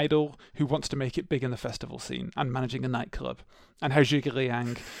an idol who wants to make it big in the festival scene, and managing a nightclub, and how Zhuge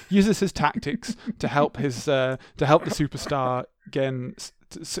Liang uses his tactics to help the superstar gain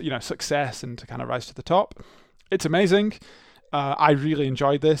success and to kind of rise to the top. It's amazing. I really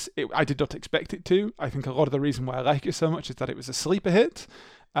enjoyed this. I did not expect it to. I think a lot of the reason why I like it so much is that it was a sleeper hit.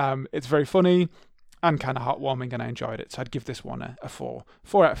 It's very funny and kind of heartwarming, and I enjoyed it. So I'd give this one a 4.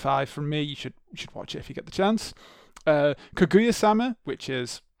 4 out of 5 from me. You should watch it if you get the chance. Kaguya-sama, which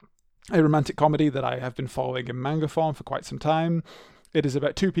is a romantic comedy that I have been following in manga form for quite some time. It is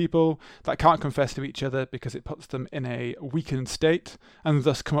about two people that can't confess to each other because it puts them in a weakened state, and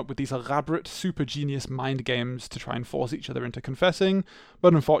thus come up with these elaborate, super genius mind games to try and force each other into confessing.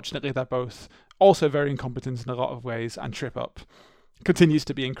 But unfortunately, they're both also very incompetent in a lot of ways and trip up. Continues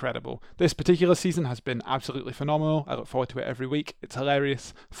to be incredible. This particular season has been absolutely phenomenal. I look forward to it every week. It's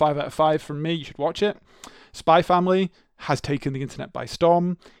hilarious. 5 out of 5 from me. You should watch it. Spy Family has taken the internet by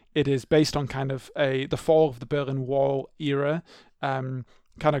storm. It is based on kind of the fall of the Berlin Wall era,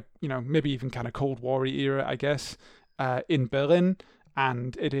 maybe even kind of Cold War era, I guess, in Berlin.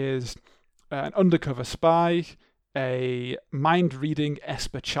 And it is an undercover spy, a mind-reading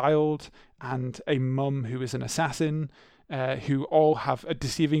Esper child, and a mum who is an assassin, who all are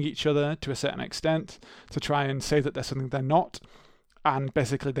deceiving each other to a certain extent to try and say that they're something they're not. And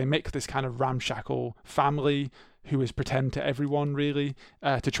basically they make this kind of ramshackle family who is pretend to everyone, really,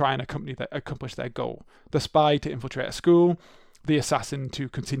 to try and accomplish their goal. The spy to infiltrate a school, the assassin to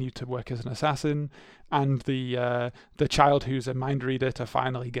continue to work as an assassin, and the child who's a mind reader to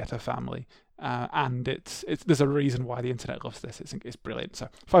finally get a family. And there's a reason why the internet loves this. It's brilliant. So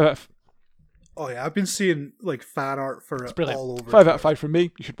 5 out of... Oh yeah, I've been seeing like fan art for it all over. 5 out of 5 from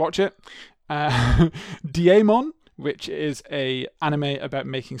me. You should watch it. Daemon, which is a anime about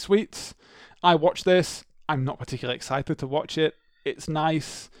making sweets. I watched this. I'm not particularly excited to watch it. It's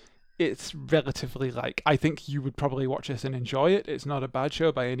nice. It's relatively I think you would probably watch this and enjoy it. It's not a bad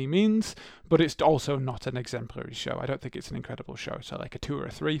show by any means, but it's also not an exemplary show. I don't think it's an incredible show, so like a 2 or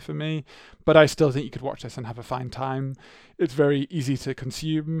a 3 for me. But I still think you could watch this and have a fine time. It's very easy to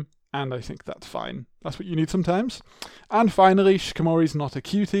consume, and I think that's fine. That's what you need sometimes. And finally, Shikamori's Not a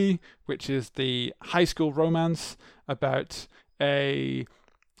Cutie, which is the high school romance about a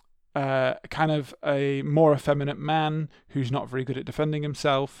kind of a more effeminate man who's not very good at defending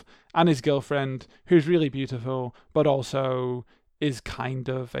himself, and his girlfriend who's really beautiful but also is kind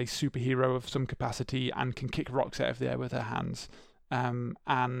of a superhero of some capacity and can kick rocks out of the air with her hands.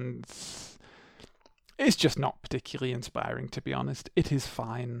 And it's just not particularly inspiring, to be honest. It is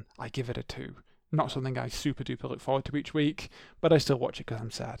fine. I give it a 2. Not something I super duper look forward to each week, but I still watch it because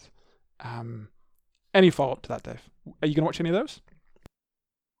I'm sad. Any follow-up to that, Dave? Are you going to watch any of those?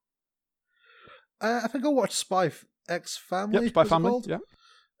 I think I'll watch Spy X Family. Yep, Spy was it Family. called?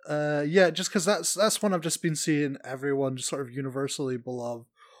 Yeah. Yeah, just because that's one I've just been seeing everyone just sort of universally beloved.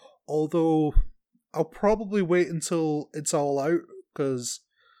 Although I'll probably wait until it's all out because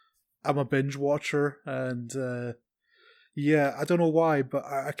I'm a binge watcher, and yeah, I don't know why, but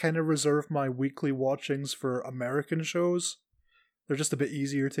I kind of reserve my weekly watchings for American shows. They're just a bit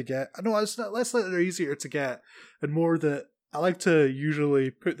easier to get. I know it's not less that they're easier to get, and more that I like to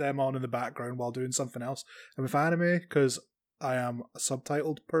usually put them on in the background while doing something else. And with anime, because I am a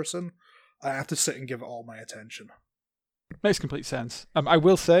subtitled person, I have to sit and give it all my attention. Makes complete sense. I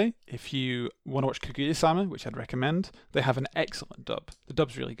will say, if you want to watch Kaguya-sama, which I'd recommend, they have an excellent dub. The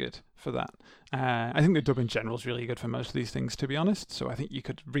dub's really good for that. I think the dub in general is really good for most of these things, to be honest. So I think you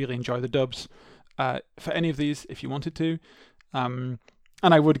could really enjoy the dubs for any of these if you wanted to. And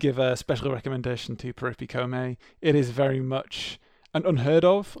I would give a special recommendation to Purupi Kome. It is very much an unheard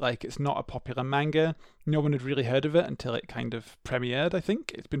of, like it's not a popular manga. No one had really heard of it until it kind of premiered, I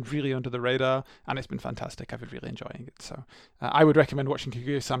think. It's been really under the radar, and it's been fantastic. I've been really enjoying it. So I would recommend watching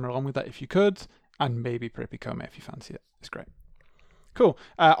Kaguya-sama along with that if you could, and maybe Purupi Kome if you fancy it. It's great. Cool.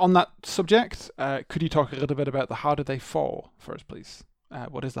 On that subject, could you talk a little bit about the How Do They Fall for us, please?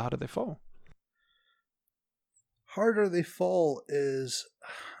 What is the How Do They Fall? Harder They Fall is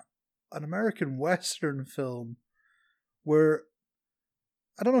an American Western film where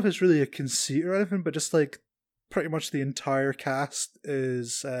I don't know if it's really a conceit or anything, but just like pretty much the entire cast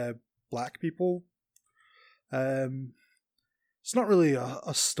is black people. It's not really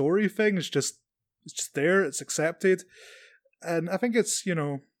a story thing. It's just there. It's accepted, and I think it's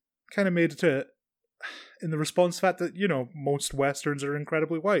kind of made to in the response to the fact that most westerns are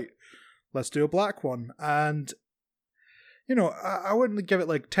incredibly white. Let's do a black one, and I wouldn't give it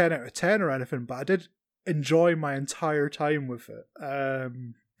like 10 out of 10 or anything, but I did enjoy my entire time with it.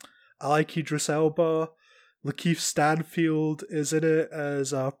 I like Idris Elba. Lakeith Stanfield is in it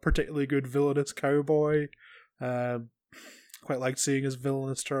as a particularly good villainous cowboy. Quite liked seeing his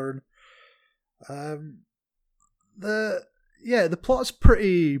villainous turn. The plot's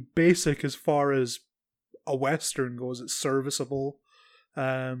pretty basic as far as a western goes. It's serviceable.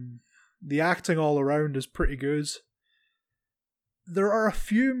 The acting all around is pretty good. There are a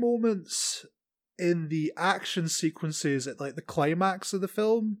few moments in the action sequences at like the climax of the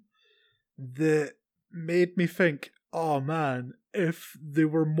film that made me think, oh man, if they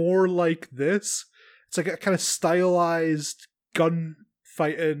were more like this, it's like a kind of stylized gun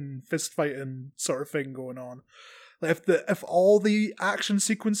fighting, fist fighting sort of thing going on. Like if all the action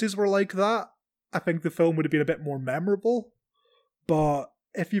sequences were like that, I think the film would have been a bit more memorable. But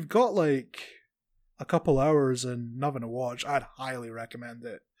if you've got like a couple hours and nothing to watch, I'd highly recommend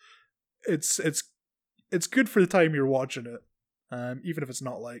it. It's good for the time you're watching it, even if it's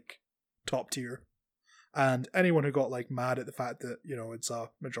not like top tier. And anyone who got like mad at the fact that it's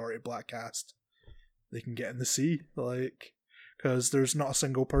a majority black cast, they can get in the sea, like, because there's not a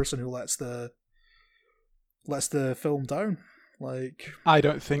single person who lets the film down. Like, I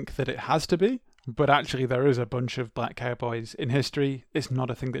don't think that it has to be, but actually there is a bunch of black cowboys in history. It's not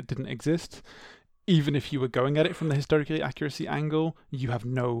a thing that didn't exist. Even if you were going at it from the historically accuracy angle, you have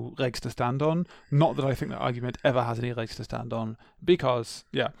no legs to stand on. Not that I think that argument ever has any legs to stand on, because,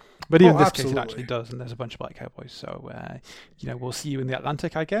 yeah. But even in this case, it actually does, and there's a bunch of black cowboys. So, we'll see you in the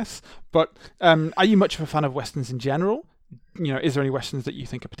Atlantic, I guess. But are you much of a fan of westerns in general? Is there any westerns that you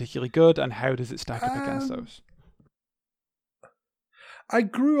think are particularly good, and how does it stack up against those? I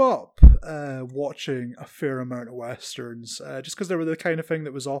grew up watching a fair amount of westerns, just because they were the kind of thing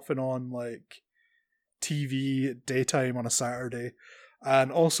that was often on, like, TV at daytime on a Saturday.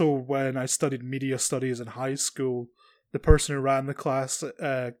 And also when I studied media studies in high school, the person who ran the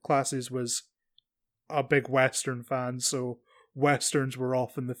classes was a big Western fan, so Westerns were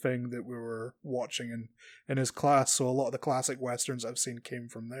often the thing that we were watching in his class, so a lot of the classic Westerns I've seen came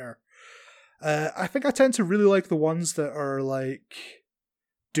from there. I think I tend to really like the ones that are like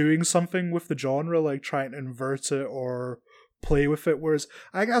doing something with the genre, like trying to invert it or play with it, whereas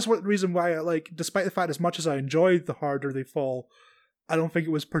I think that's what the reason why I like, despite the fact as much as I enjoyed The Harder They Fall, I don't think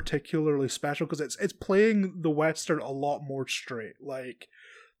it was particularly special, because it's playing the Western a lot more straight. Like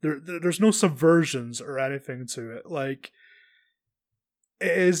there's no subversions or anything to it. Like,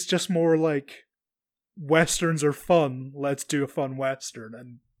 it is just more like, Westerns are fun, let's do a fun Western,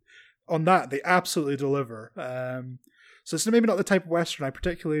 and on that they absolutely deliver. So it's maybe not the type of Western I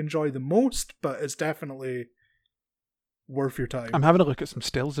particularly enjoy the most, but it's definitely worth your time. I'm having a look at some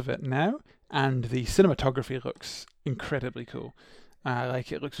stills of it now, and the cinematography looks incredibly cool.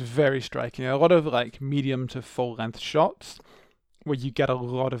 It looks very striking. A lot of like medium to full length shots, where you get a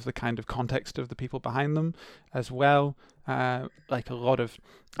lot of the kind of context of the people behind them as well. Like a lot of,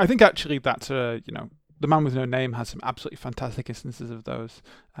 I think actually that's The Man with No Name has some absolutely fantastic instances of those.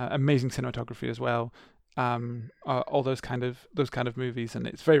 Amazing cinematography as well. All those kind of movies, and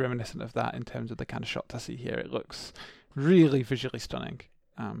it's very reminiscent of that in terms of the kind of shots I see here. It looks really visually stunning.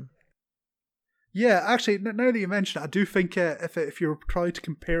 Yeah, actually, now that you mention it, I do think if you're trying to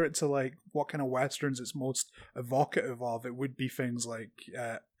compare it to like what kind of westerns it's most evocative of, it would be things like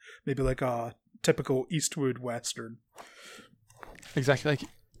maybe like a typical Eastwood western. Exactly, like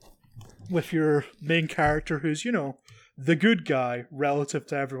with your main character who's the good guy relative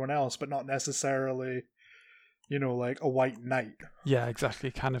to everyone else, but not necessarily like a white knight. Yeah, exactly.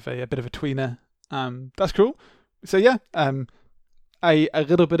 Kind of a bit of a tweener. That's cool. So yeah, a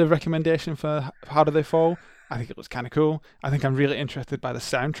little bit of recommendation for How Do They Fall. I think it looks kind of cool. I think I'm really interested by the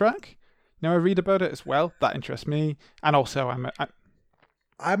soundtrack. Now I read about it as well. That interests me. And also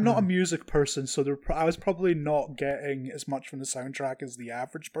I'm not a music person, so I was probably not getting as much from the soundtrack as the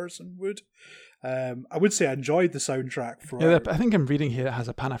average person would. I would say I enjoyed the soundtrack for. Yeah, I think I'm reading here it has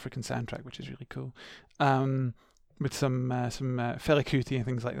a Pan-African soundtrack, which is really cool. With some Fela Kuti and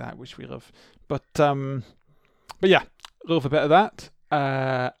things like that, which we love. But yeah, love a bit of that.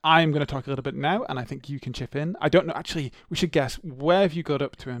 I'm going to talk a little bit now, and I think you can chip in. I don't know. Actually, we should guess. Where have you got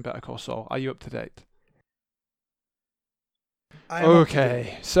up to in Better Call Saul? Are you up to date?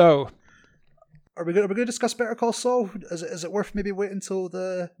 Okay, so are we going to discuss Better Call Saul? Is it worth maybe waiting until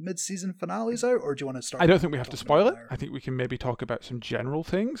the mid-season finale's out, or do you want to start? I don't think we have to spoil it. I think we can maybe talk about some general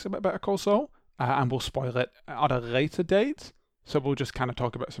things about Better Call Saul, and we'll spoil it at a later date. So we'll just kind of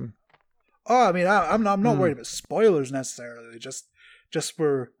talk about some. Oh, I mean, I'm not worried about spoilers necessarily. Just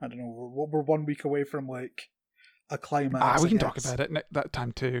we're 1 week away from like a climax. We can talk about it that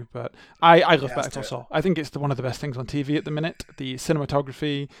time too. But I love Better Call Saul. I think it's one of the best things on TV at the minute. The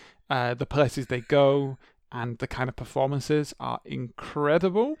cinematography, the places they go, and the kind of performances are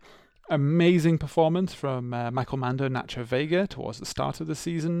incredible. Amazing performance from Michael Mando, Nacho Vega towards the start of the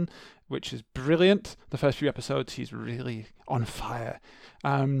season, which is brilliant. The first few episodes, he's really on fire.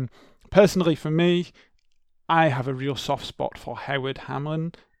 Personally, for me, I have a real soft spot for Howard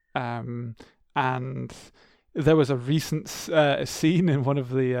Hamlin, and there was a recent scene in one of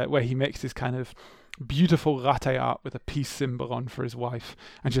the where he makes this kind of beautiful latte art with a peace symbol on for his wife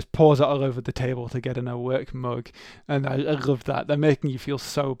and just pours it all over the table to get in a work mug, and I love that. They're making you feel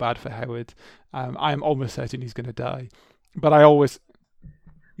so bad for Howard. I'm almost certain he's going to die, but I always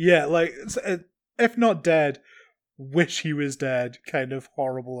like if not dead, wish he was dead kind of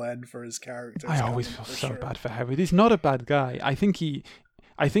horrible end for his character. I always feel so bad for Howard. He's not a bad guy. I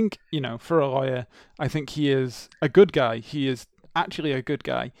think for a lawyer, I think he is a good guy. He is actually a good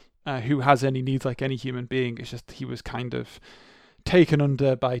guy who has any needs like any human being. It's just he was kind of taken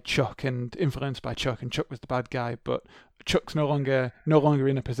under by Chuck and influenced by Chuck, and Chuck was the bad guy. But Chuck's no longer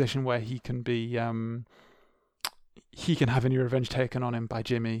in a position where he can be he can have any revenge taken on him by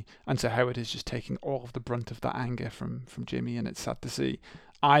Jimmy, and so Howard is just taking all of the brunt of that anger from Jimmy, and it's sad to see.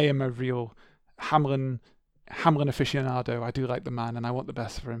 I am a real Hamlin aficionado. I do like the man, and I want the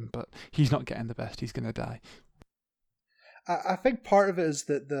best for him, but he's not getting the best. He's going to die. I think part of it is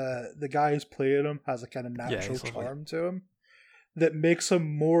that the guy who's playing him has a kind of natural charm to him that makes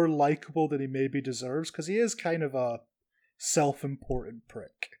him more likable than he maybe deserves, because he is kind of a self-important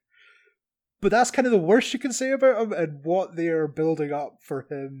prick. But that's kind of the worst you can say about him, and what they are building up for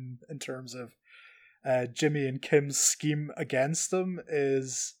him in terms of Jimmy and Kim's scheme against him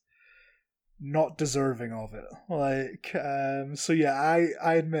is not deserving of it. So yeah,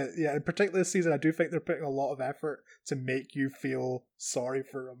 I admit, yeah, in particular this season, I do think they're putting a lot of effort to make you feel sorry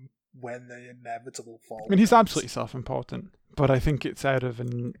for him when the inevitable fall. I mean, he's absolutely self-important, but I think it's out of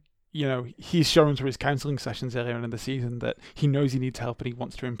he's shown through his counselling sessions earlier in the season that he knows he needs help and he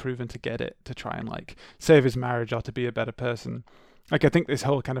wants to improve and to get it, to try and save his marriage or to be a better person. I think this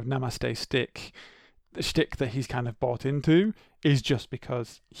whole kind of namaste shtick that he's kind of bought into is just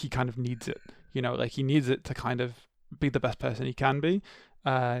because he kind of needs it. He needs it to kind of be the best person he can be.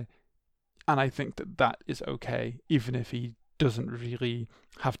 And I think that is okay, even if he doesn't really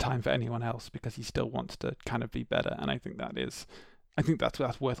have time for anyone else, because he still wants to kind of be better. And I think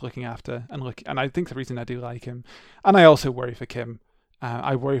that's worth looking after and I think the reason I do like him. And I also worry for Kim.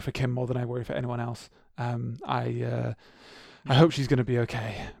 I worry for Kim more than I worry for anyone else. I hope she's going to be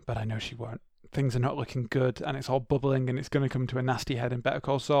okay, but I know she won't. Things are not looking good, and it's all bubbling, and it's going to come to a nasty head in Better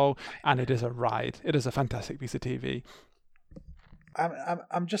Call Saul, and it is a ride. It is a fantastic piece of TV.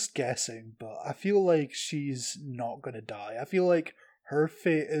 I'm just guessing, but I feel like she's not going to die. I feel like her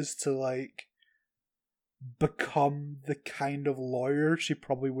fate is to become the kind of lawyer she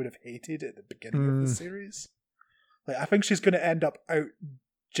probably would have hated at the beginning of the series. Like, I think she's going to end up out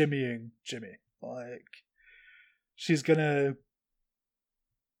Jimmying Jimmy. Like, she's going to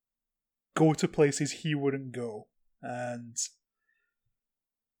go to places he wouldn't go. And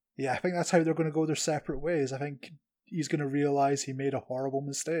yeah, I think that's how they're going to go their separate ways. I think he's going to realize he made a horrible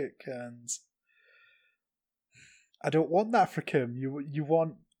mistake, and I don't want that for Kim. You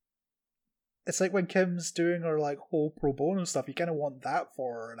want... It's like when Kim's doing her like whole pro bono stuff, you kind of want that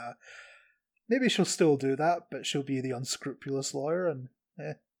for her. And maybe she'll still do that, but she'll be the unscrupulous lawyer, and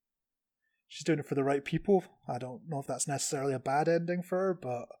she's doing it for the right people. I don't know if that's necessarily a bad ending for her,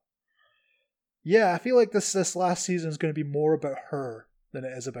 but yeah, I feel like this last season is going to be more about her than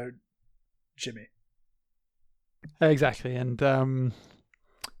it is about Jimmy. Exactly, and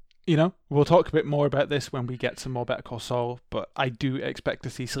we'll talk a bit more about this when we get some more Better Call Saul, but I do expect to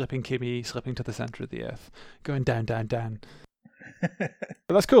see Slipping Kimmy slipping to the center of the earth, going down, down, down. But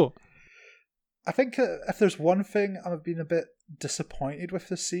that's cool. I think if there's one thing I've been a bit disappointed with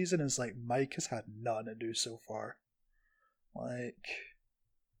this season is like Mike has had none to do so far. Like,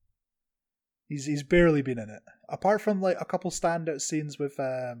 he's barely been in it. Apart from like a couple standout scenes with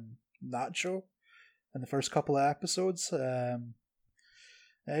Nacho in the first couple of episodes,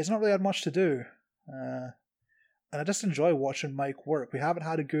 he's not really had much to do. And I just enjoy watching Mike work. We haven't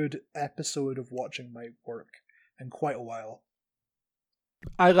had a good episode of watching Mike work in quite a while.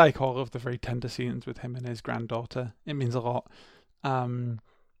 I like all of the very tender scenes with him and his granddaughter. It means a lot. And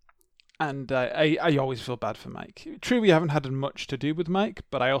I always feel bad for Mike. True, we haven't had much to do with Mike,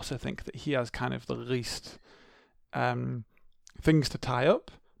 but I also think that he has kind of the least things to tie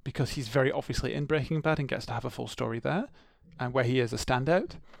up, because he's very obviously in Breaking Bad and gets to have a full story there, and where he is a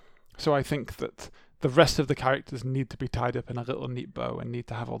standout. So I think that the rest of the characters need to be tied up in a little neat bow and need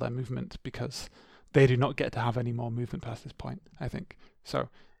to have all their movement, because they do not get to have any more movement past this point, I think. So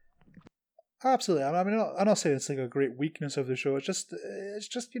absolutely. I mean, I'm not saying it's like a great weakness of the show. It's just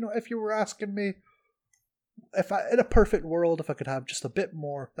if you were asking me, in a perfect world, if I could have just a bit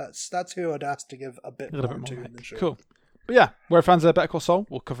more, that's who I'd ask to give a bit more to in the show. Cool. But yeah, we're fans of Better Call Saul.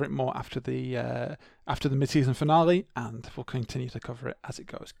 We'll cover it more after the mid-season finale, and we'll continue to cover it as it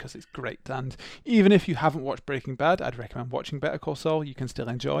goes, because it's great. And even if you haven't watched Breaking Bad, I'd recommend watching Better Call Saul. You can still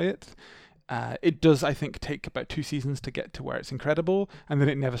enjoy it. It does, I think, take about 2 seasons to get to where it's incredible, and then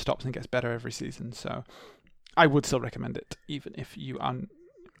it never stops and gets better every season. So I would still recommend it, even if you aren't.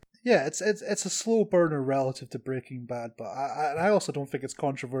 Yeah, it's a slow burner relative to Breaking Bad, but I also don't think it's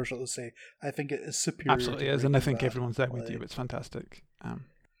controversial to say I think it is superior. Absolutely is, and I think everyone's there with you. It's fantastic.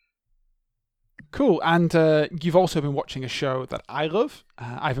 Cool, and you've also been watching a show that I love.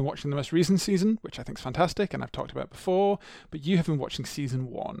 I've been watching the most recent season, which I think is fantastic, and I've talked about before, but you have been watching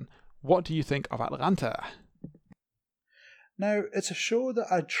season 1. What do you think of Atlanta? Now, it's a show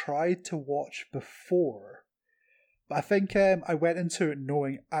that I tried to watch before, but I think I went into it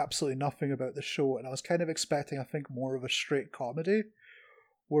knowing absolutely nothing about the show, and I was kind of expecting, I think, more of a straight comedy.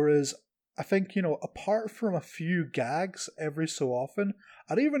 Whereas, I think, apart from a few gags every so often,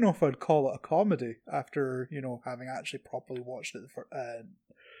 I don't even know if I'd call it a comedy after, having actually properly watched it,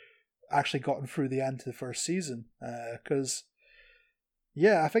 actually gotten through the end of the first season. Because,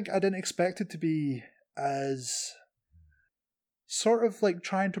 yeah, I think I didn't expect it to be as sort of like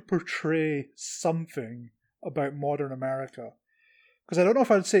trying to portray something about modern America. Because I don't know if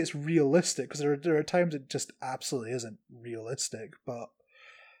I would say it's realistic, because there are times it just absolutely isn't realistic, but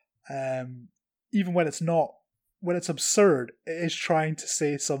even when it's not, when it's absurd, it is trying to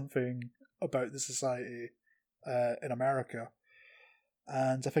say something about the society in America.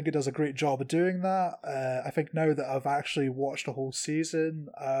 And I think it does a great job of doing that. I think now that I've actually watched a whole season,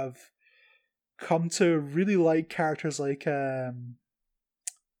 I've come to really like characters like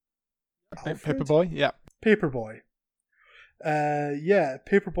Paperboy, yeah. Paperboy.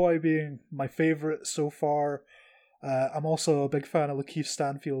 Paperboy being my favourite so far. I'm also a big fan of Lakeith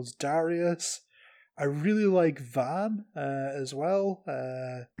Stanfield's Darius. I really like Van as well.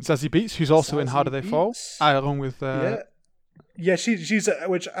 Zazie Beetz, who's also in How Do They Fall, along with... Yeah, she's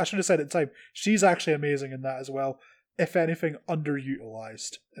which I should have said at the time, she's actually amazing in that as well. If anything,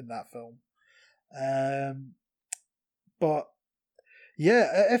 underutilized in that film. But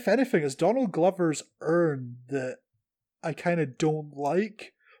yeah, if anything, it's Donald Glover's earn that I kind of don't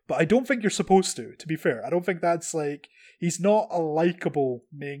like, but I don't think you're supposed to be fair. I don't think that's like, he's not a likable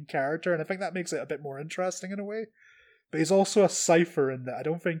main character, and I think that makes it a bit more interesting in a way. But he's also a cipher in that I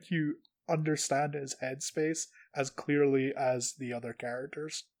don't think you understand his headspace as clearly as the other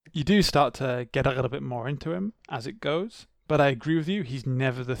characters. You do start to get a little bit more into him as it goes, But I agree with you. He's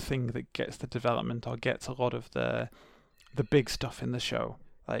never the thing that gets the development or gets a lot of the big stuff in the show.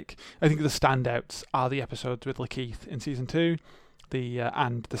 Like, I think the standouts are the episodes with Lakeith in season 2,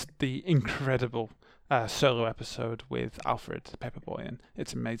 and the incredible solo episode with Alfred the Paperboy, and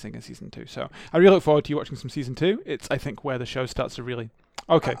it's amazing in season 2. So I really look forward to you watching some season 2. It's, I think, where the show starts to really.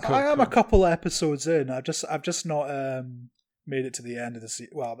 Okay, cool. I am a couple episodes in. I've just not made it to the end of the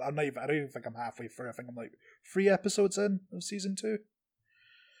season. Well, I don't even think I'm halfway through. I think I'm like 3 episodes in of season 2.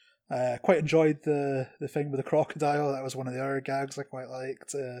 Quite enjoyed the thing with the crocodile. That was one of the other gags I quite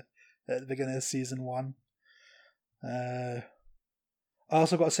liked at the beginning of season 1. I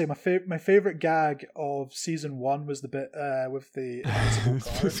also got to say my favorite gag of season 1 was the bit with the invisible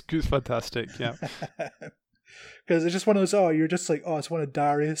car. It's fantastic, yeah. Because it's just one of those. You're just like, it's one of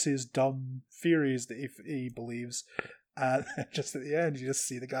Darius's dumb theories that he believes, and just at the end you just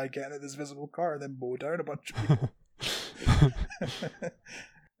see the guy getting in this visible car and then mow down a bunch of people.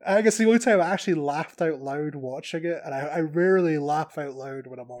 I guess the only time I actually laughed out loud watching it, and I rarely laugh out loud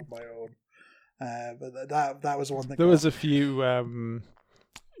when I'm on my own. But that was one that there was a few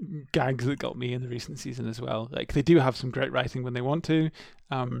gags that got me in the recent season as well. Like, they do have some great writing when they want to.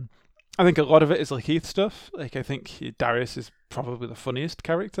 I think a lot of it is Lakeith stuff. Like, I think Darius is probably the funniest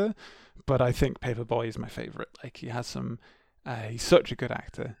character, but I think Paperboy is my favorite. Like, he has some. He's such a good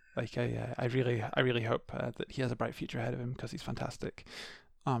actor. Like, I really hope that he has a bright future ahead of him because he's fantastic.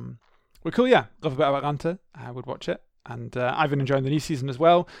 Well, cool, yeah. Love a bit of Atlanta. I would watch it. And I've been enjoying the new season as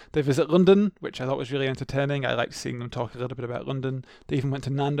well. They visit London, which I thought was really entertaining. I liked seeing them talk a little bit about London. They even went to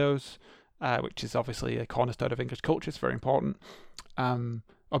Nando's, which is obviously a cornerstone of English culture. It's very important.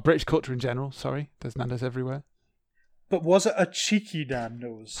 Or British culture in general, sorry. There's Nando's everywhere. But was it a cheeky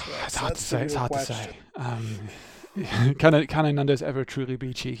Nando's? It's hard to say. Can a Nando's ever truly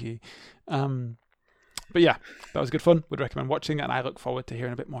be cheeky? But yeah, that was good fun. Would recommend watching, and I look forward to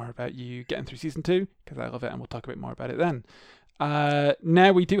hearing a bit more about you getting through season 2, because I love it, and we'll talk a bit more about it then.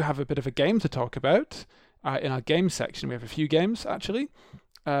 Now we do have a bit of a game to talk about. In our games section, we have a few games, actually.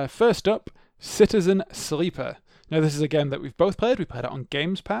 First up, Citizen Sleeper. Now, this is a game that we've both played. We played it on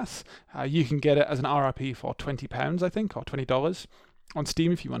Games Pass. You can get it as an RRP for £20, I think, or $20 on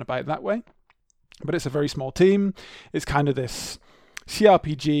Steam if you want to buy it that way. But it's a very small team. It's kind of this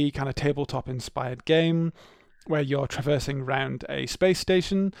CRPG, kind of tabletop-inspired game where you're traversing around a space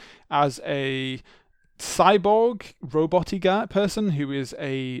station as a cyborg, robot-y person who is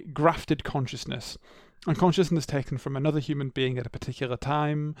a grafted consciousness. And consciousness taken from another human being at a particular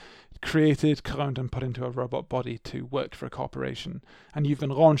time, created, cloned, and put into a robot body to work for a corporation. And you've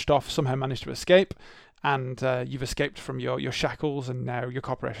been launched off, somehow managed to escape, and you've escaped from your shackles, and now your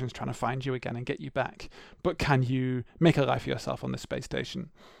corporation's trying to find you again and get you back. But can you make a life for yourself on this space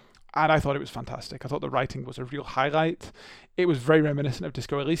station? And I thought it was fantastic. I thought the writing was a real highlight. It was very reminiscent of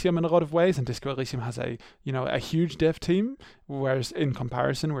Disco Elysium in a lot of ways, and Disco Elysium has a huge dev team, whereas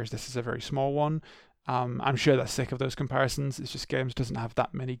this is a very small one. I'm sure they're sick of those comparisons. It's just Games doesn't have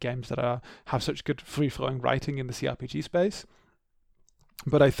that many games that have such good free-flowing writing in the CRPG space.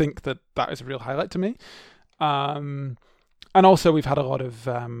 But I think that is a real highlight to me. And also we've had a lot of...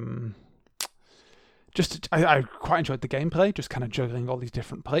 I quite enjoyed the gameplay, just kind of juggling all these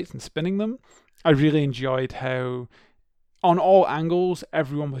different plates and spinning them. I really enjoyed how, on all angles,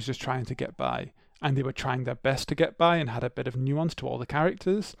 everyone was just trying to get by. And they were trying their best to get by and had a bit of nuance to all the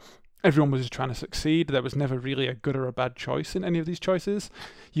characters. Everyone was just trying to succeed. There was never really a good or a bad choice in any of these choices.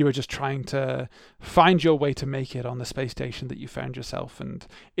 You were just trying to find your way to make it on the space station that you found yourself. And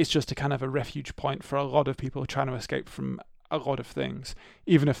it's just a kind of a refuge point for a lot of people trying to escape from a lot of things,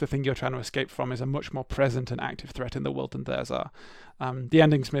 even if the thing you're trying to escape from is a much more present and active threat in the world than theirs are. The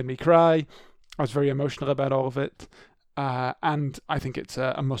endings made me cry. I was very emotional about all of it. And I think it's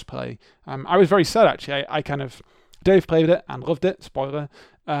a must play. I was very sad, actually. Dave played it and loved it, spoiler,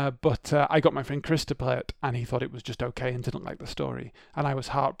 but I got my friend Chris to play it, and he thought it was just okay and didn't like the story. And I was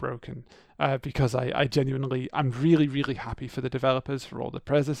heartbroken because I'm really, really happy for the developers, for all the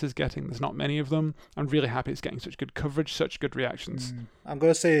praise this is getting. There's not many of them. I'm really happy it's getting such good coverage, such good reactions. I'm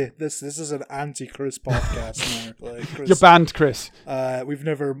going to say this is an anti-Chris podcast now. Like, Chris, you're banned, Chris. We've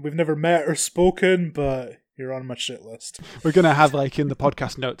never met or spoken, but... you're on my shit list. We're going to have, like, in the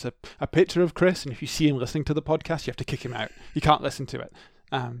podcast notes, a picture of Chris, and if you see him listening to the podcast, you have to kick him out. You can't listen to it.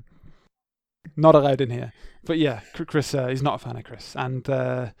 Not allowed in here. But yeah, Chris, he's not a fan of Chris. And,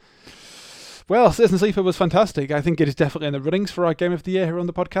 Citizen Sleeper was fantastic. I think it is definitely in the runnings for our Game of the Year here on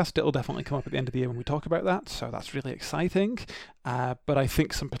the podcast. It'll definitely come up at the end of the year when we talk about that, so that's really exciting. But I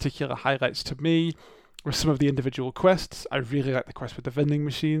think some particular highlights to me with some of the individual quests. I really liked the quest with the vending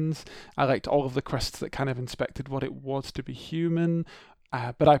machines. I liked all of the quests that kind of inspected what it was to be human.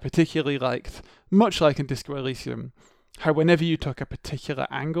 But I particularly liked, much like in Disco Elysium, how whenever you took a particular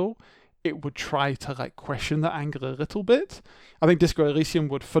angle, it would try to like question that angle a little bit. I think Disco Elysium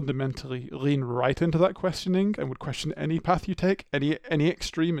would fundamentally lean right into that questioning and would question any path you take. Any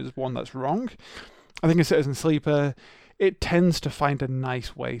extreme is one that's wrong. I think in Citizen Sleeper, it tends to find a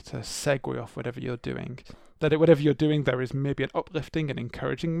nice way to segue off whatever you're doing. That whatever you're doing, there is maybe an uplifting and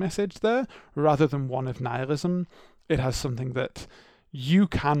encouraging message there, rather than one of nihilism. It has something that you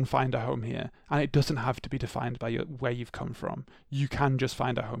can find a home here, and it doesn't have to be defined by where you've come from. You can just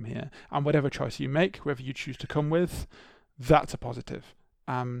find a home here, and whatever choice you make, whoever you choose to come with, that's a positive.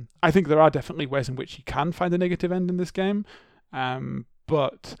 I think there are definitely ways in which you can find a negative end in this game,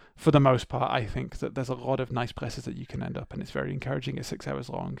 but for the most part, I think that there's a lot of nice places that you can end up, and it's very encouraging. It's 6 hours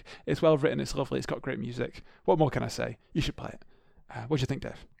long. It's well written. It's lovely. It's got great music. What more can I say? You should play it. What do you think,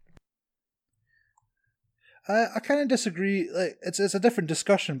 Dave? I kind of disagree. Like, it's a different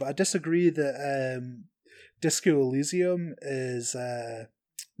discussion, but I disagree that Disco Elysium is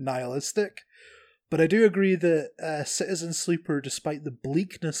nihilistic. But I do agree that Citizen Sleeper, despite the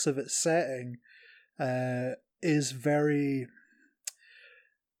bleakness of its setting, is very,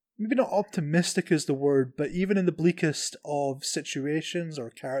 maybe not optimistic is the word, but even in the bleakest of situations or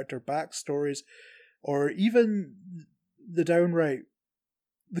character backstories, or even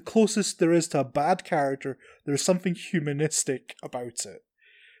the closest there is to a bad character, there's something humanistic about it.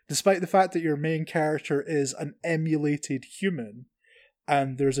 Despite the fact that your main character is an emulated human,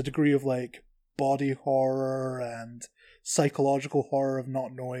 and there's a degree of like body horror and psychological horror of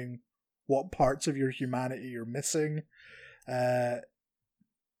not knowing what parts of your humanity you're missing,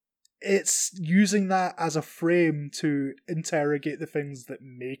 it's using that as a frame to interrogate the things that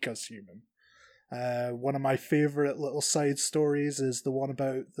make us human. One of my favourite little side stories is the one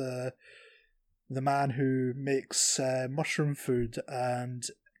about the man who makes mushroom food and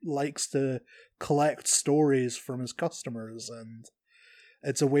likes to collect stories from his customers, and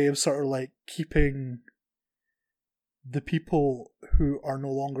it's a way of sort of like keeping the people who are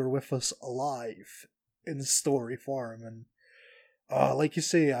no longer with us alive in story form. And like you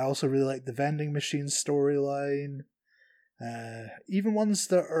say, I also really like the vending machine storyline, even ones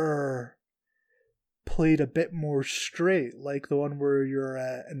that are played a bit more straight, like the one where you're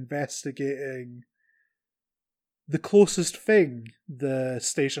investigating the closest thing the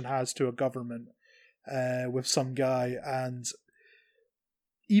station has to a government with some guy, and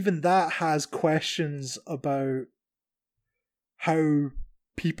even that has questions about how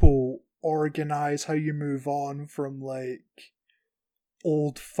people organize, how you move on from like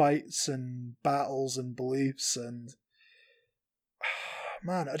old fights and battles and beliefs, and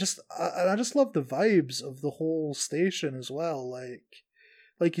man, I just love the vibes of the whole station as well.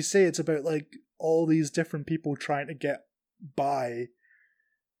 Like you say, it's about like all these different people trying to get by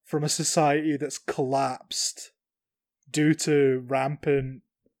from a society that's collapsed due to rampant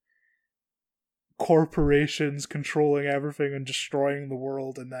corporations controlling everything and destroying the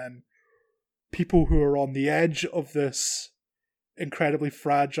world, and then people who are on the edge of this incredibly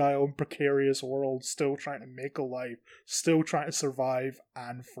fragile and precarious world still trying to make a life, still trying to survive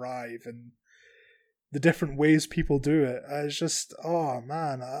and thrive, and the different ways people do it. It's just, oh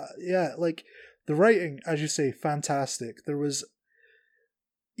man, yeah, like the writing, as you say, fantastic. There was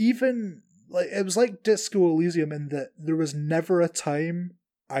even, like, it was like Disco Elysium in that there was never a time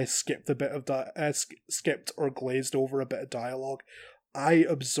I skipped a bit of skipped or glazed over a bit of dialogue. I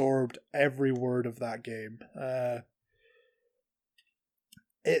absorbed every word of that game.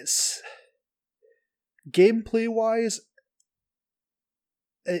 It's gameplay wise,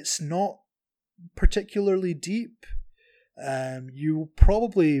 it's not particularly deep. You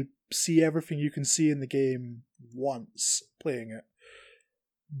probably see everything you can see in the game once playing it.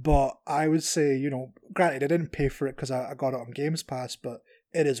 But I would say, you know, granted, I didn't pay for it because I got it on Games Pass, but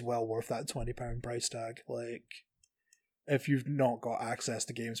it is well worth that £20 price tag. Like, if you've not got access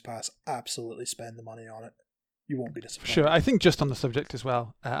to Games Pass, absolutely spend the money on it. You won't be disappointed. Sure, I think just on the subject as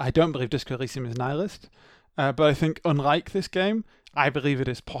well, I don't believe Disco Elysium is nihilist, but I think unlike this game, I believe it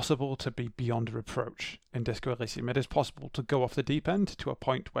is possible to be beyond reproach in Disco Elysium. It is possible to go off the deep end to a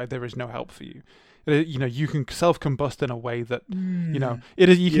point where there is no help for you. You know, you can self-combust in a way that, you know, it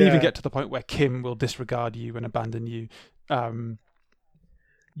is. You can even get to the point where Kim will disregard you and abandon you.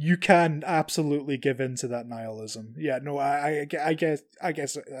 You can absolutely give in to that nihilism. Yeah, no, I guess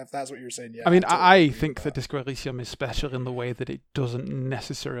if that's what you're saying, yeah. I mean, I think that Disco Elysium is special in the way that it doesn't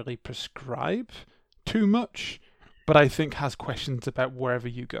necessarily prescribe too much, but I think has questions about wherever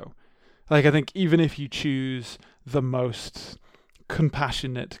you go. Like, I think even if you choose the most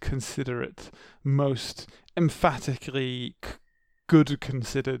compassionate, considerate, most emphatically good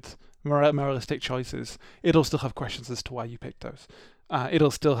considered moralistic choices, it'll still have questions as to why you picked those.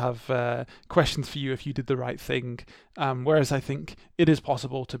 It'll still have questions for you if you did the right thing. Whereas I think it is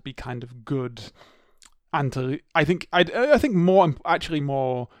possible to be kind of good, and I think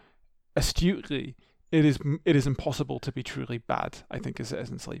more astutely, it is impossible to be truly bad. I think as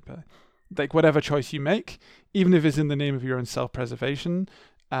Citizen Sleeper, like whatever choice you make, even if it's in the name of your own self-preservation,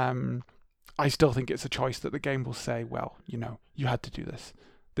 I still think it's a choice that the game will say, well, you had to do this.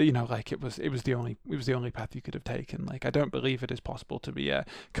 That like it was the only path you could have taken. Like, I don't believe it is possible to be a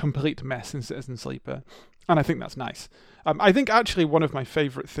complete mess in Citizen Sleeper, and I think that's nice. I think actually one of my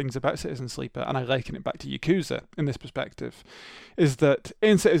favourite things about Citizen Sleeper, and I liken it back to Yakuza in this perspective, is that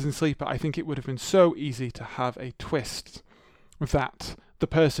in Citizen Sleeper I think it would have been so easy to have a twist that the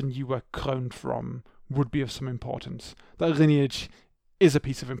person you were cloned from would be of some importance. That lineage is a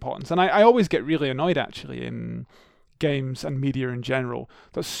piece of importance, and I always get really annoyed actually in games and media in general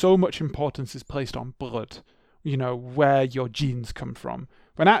that so much importance is placed on blood, where your genes come from,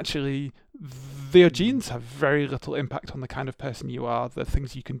 when actually your genes have very little impact on the kind of person you are, the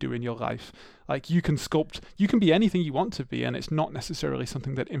things you can do in your life. Like, you can be anything you want to be, and it's not necessarily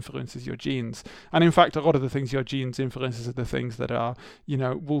something that influences your genes. And in fact, a lot of the things your genes influences are the things that are,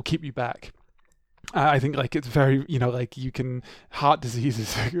 will keep you back. I think like it's very, like heart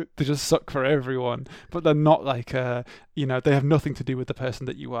diseases, they just suck for everyone, but they're not like, they have nothing to do with the person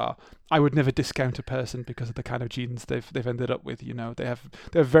that you are. I would never discount a person because of the kind of genes they've ended up with. They have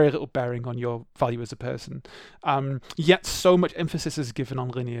very little bearing on your value as a person. Yet so much emphasis is given on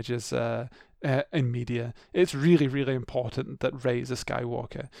lineages in media. It's really, really important that Rey is a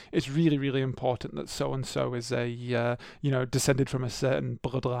Skywalker. It's really, really important that so and so is a descended from a certain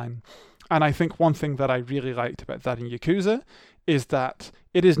bloodline. And I think one thing that I really liked about that in Yakuza is that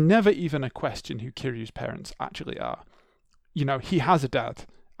it is never even a question who Kiryu's parents actually are. He has a dad,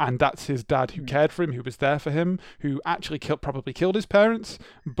 and that's his dad who cared for him, who was there for him, who actually probably killed his parents,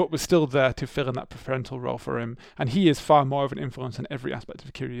 but was still there to fill in that parental role for him. And he is far more of an influence on every aspect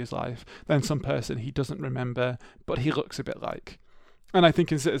of Kiryu's life than some person he doesn't remember, but he looks a bit like. And I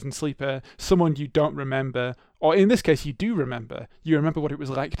think in Citizen Sleeper, someone you don't remember, or in this case you do remember, you remember what it was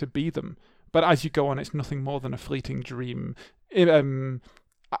like to be them. But as you go on, it's nothing more than a fleeting dream.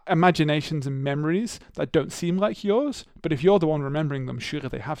 Imaginations and memories that don't seem like yours, but if you're the one remembering them, surely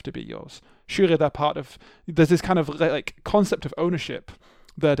they have to be yours. Surely they're part of... There's this kind of like concept of ownership,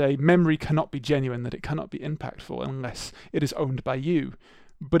 that a memory cannot be genuine, that it cannot be impactful unless it is owned by you.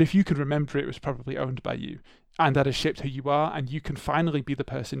 But if you could remember it was probably owned by you, and that has shaped who you are, and you can finally be the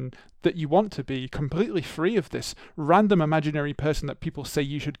person that you want to be, completely free of this random imaginary person that people say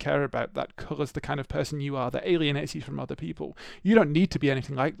you should care about, that colours the kind of person you are, that alienates you from other people. You don't need to be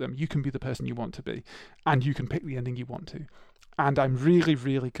anything like them. You can be the person you want to be, and you can pick the ending you want to. And I'm really,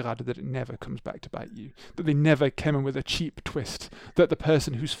 really glad that it never comes back to bite you, that they never came in with a cheap twist, that the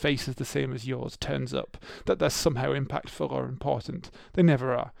person whose face is the same as yours turns up, that they're somehow impactful or important. They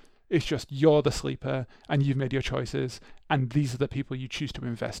never are. It's just you're the sleeper and you've made your choices, and these are the people you choose to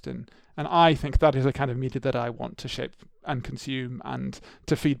invest in. And I think that is the kind of media that I want to shape and consume and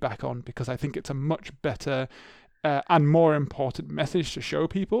to feed back on, because I think it's a much better and more important message to show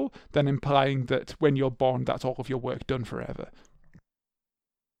people than implying that when you're born, that's all of your work done forever.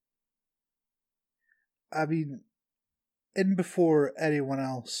 I mean, in before anyone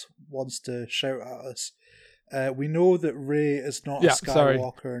else wants to shout at us, we know that Rey is not a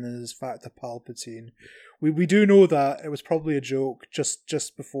Skywalker and is in fact a Palpatine. We do know that. It was probably a joke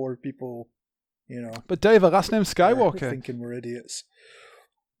just before people, But Dave, her last name's Skywalker. Thinking we're idiots.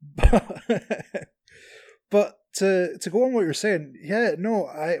 But to go on what you're saying,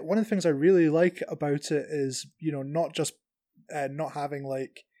 one of the things I really like about it is, not just not having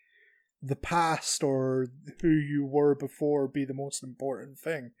like the past or who you were before be the most important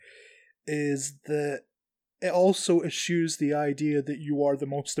thing, is that it also eschews the idea that you are the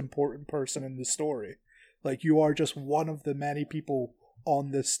most important person in the story. Like, you are just one of the many people on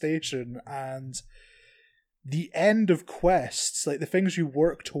this station, and the end of quests, like the things you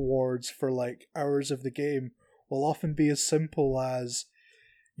work towards for like hours of the game, will often be as simple as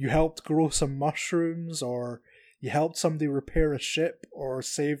you helped grow some mushrooms, or you helped somebody repair a ship, or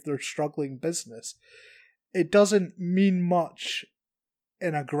save their struggling business. It doesn't mean much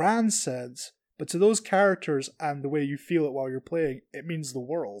in a grand sense, but to those characters and the way you feel it while you're playing, it means the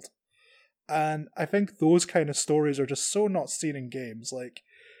world. And I think those kind of stories are just so not seen in games. Like,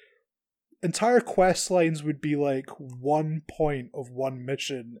 entire quest lines would be like 1 point of one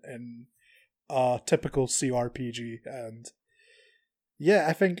mission in a typical CRPG. And yeah,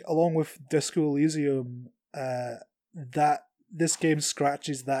 I think along with Disco Elysium, that this game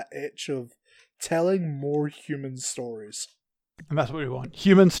scratches that itch of telling more human stories. And that's what we want.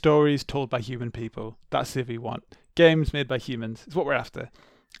 Human stories told by human people. That's what we want. Games made by humans. It's what we're after.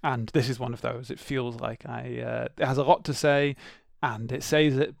 And this is one of those. It feels like it has a lot to say, and it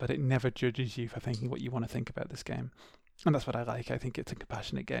says it, but it never judges you for thinking what you want to think about this game. And that's what I like. I think it's a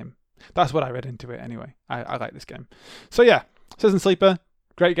compassionate game. That's what I read into it anyway. I like this game. So yeah, Citizen Sleeper,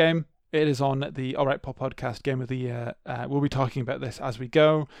 great game. It is on the Alright Pop Podcast Game of the Year. We'll be talking about this as we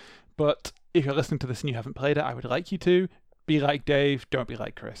go. But if you're listening to this and you haven't played it, I would like you to. Be like Dave, don't be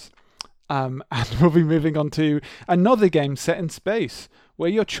like Chris. And we'll be moving on to another game set in space, where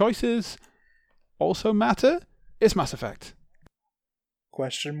your choices also matter. It's Mass Effect.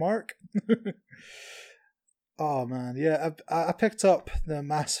 Question mark? Oh man, yeah, I picked up the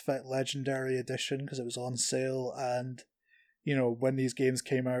Mass Effect Legendary Edition because it was on sale, and you know, when these games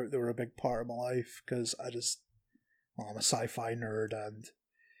came out, they were a big part of my life because I'm a sci-fi nerd, and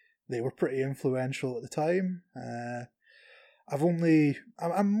they were pretty influential at the time.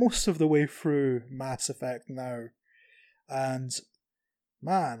 I'm most of the way through Mass Effect now, and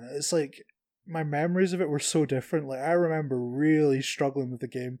man, it's like my memories of it were so different. Like, I remember really struggling with the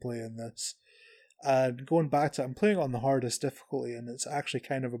gameplay in this, and going back to it, I'm playing it on the hardest difficulty, and it's actually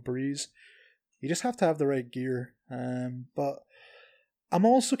kind of a breeze. You just have to have the right gear. But I'm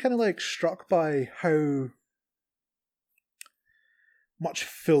also kind of like struck by how much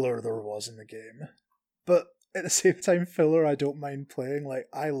filler there was in the game. But at the same time, filler I don't mind playing. Like,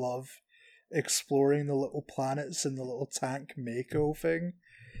 I love exploring the little planets and the little tank Mako thing.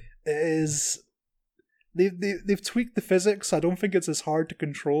 It is... They've tweaked the physics. I don't think it's as hard to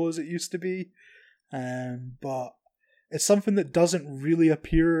control as it used to be. But it's something that doesn't really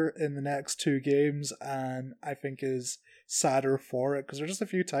appear in the next two games, and I think is sadder for it, because there's just a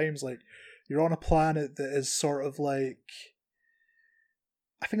few times like you're on a planet that is sort of like,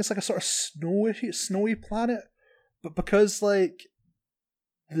 I think it's like a sort of snowy planet, but because like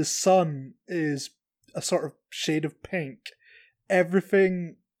the sun is a sort of shade of pink,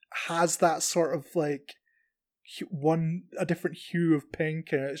 everything has that sort of like a different hue of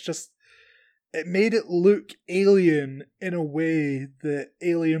pink, and it's just, it made it look alien in a way that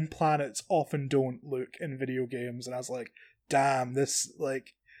alien planets often don't look in video games. And I was like, damn, this,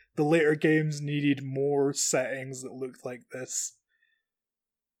 like, the later games needed more settings that looked like this.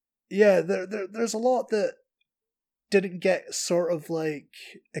 Yeah, there's a lot that didn't get sort of, like,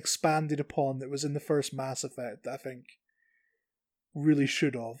 expanded upon that was in the first Mass Effect that I think really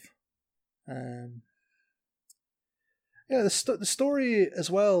should have. Yeah, the story as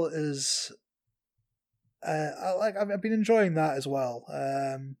well is... I've been enjoying that as well.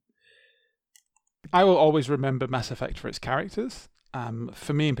 I will always remember Mass Effect for its characters.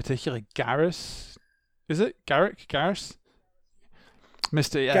 For me in particular, Garrus. Is it Garrick? Garrus?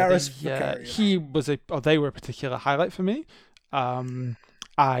 Mr. Yeah, Garrus. He was they were a particular highlight for me.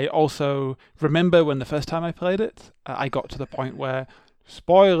 I also remember when the first time I played it, I got to the point where,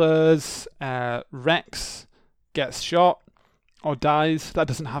 spoilers, Rex gets shot or dies. That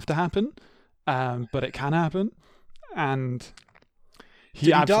doesn't have to happen. But it can happen, and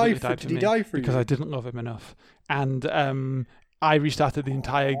he absolutely died for me because I didn't love him enough. And I restarted the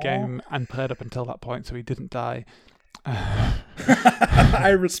entire game and played up until that point, so he didn't die. I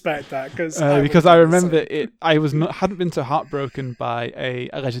respect that because I remember it. I hadn't been so heartbroken by a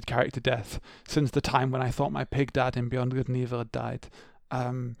alleged character death since the time when I thought my pig dad in Beyond Good and Evil had died.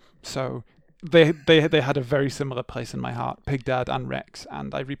 So. They had a very similar place in my heart, Pig Dad and Rex,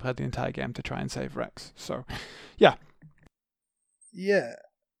 and I replayed the entire game to try and save Rex. So, yeah. Yeah.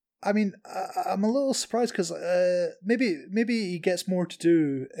 I mean, I'm a little surprised because maybe he gets more to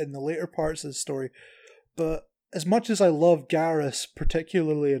do in the later parts of the story, but as much as I love Garrus,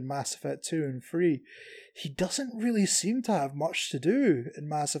 particularly in Mass Effect 2 and 3, he doesn't really seem to have much to do in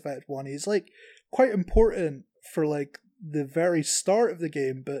Mass Effect 1. He's like quite important for like the very start of the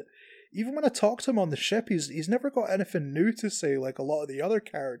game, but even when I talk to him on the ship, he's never got anything new to say like a lot of the other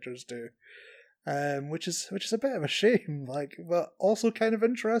characters do, which is a bit of a shame. Like, but also kind of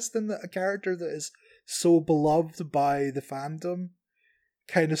interesting that a character that is so beloved by the fandom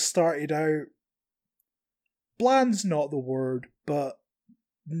kind of started out, bland's not the word, but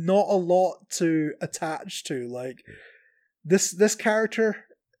not a lot to attach to. Like this character,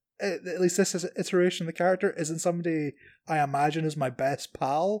 at least this iteration of the character, isn't somebody I imagine as my best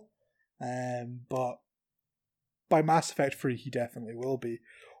pal. But by Mass Effect 3, he definitely will be.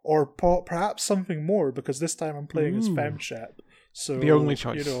 Or perhaps something more, because this time I'm playing as FemShep. So the only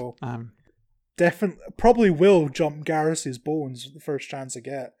choice. You know, definitely probably will jump Garrus's bones the first chance I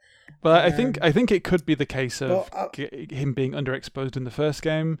get. But I think it could be the case of Well, him being underexposed in the first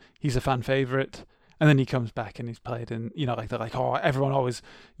game. He's a fan favorite, and then he comes back and he's played, and like they're like, oh, everyone always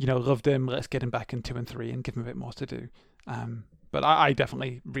loved him. Let's get him back in 2 and 3 and give him a bit more to do. But I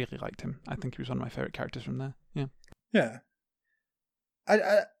definitely really liked him. I think he was one of my favorite characters from there. Yeah. Yeah.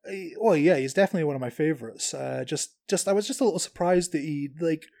 Well, yeah, he's definitely one of my favorites. I was just a little surprised that he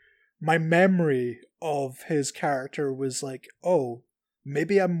my memory of his character was like, oh,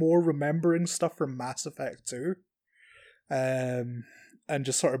 maybe I'm more remembering stuff from Mass Effect 2, and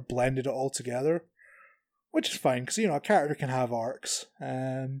just sort of blended it all together, which is fine because a character can have arcs.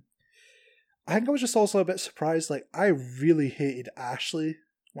 I think I was just also a bit surprised. Like, I really hated Ashley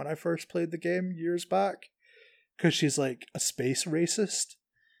when I first played the game years back because she's like a space racist.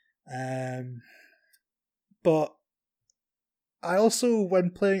 But I also, when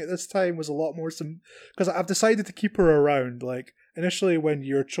playing it this time, was a lot more because I've decided to keep her around. Like, initially when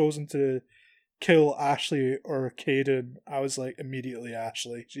you're chosen to kill Ashley or Kaidan, I was like, immediately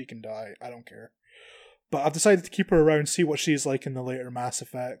Ashley, she can die, I don't care. But I've decided to keep her around, see what she's like in the later Mass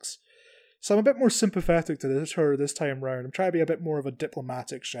Effects. So I'm a bit more sympathetic to her this time round. I'm trying to be a bit more of a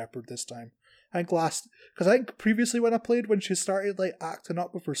diplomatic Shepard this time. Because I think previously when I played, when she started like acting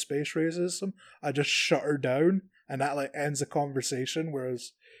up with her space racism, I just shut her down, and that like ends the conversation.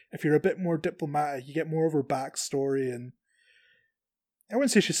 Whereas if you're a bit more diplomatic, you get more of her backstory, and I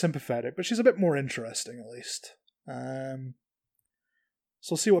wouldn't say she's sympathetic, but she's a bit more interesting at least. So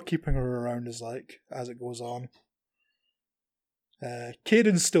we'll see what keeping her around is like as it goes on.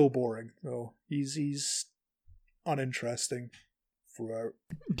 Kaidan's still boring though. He's uninteresting throughout.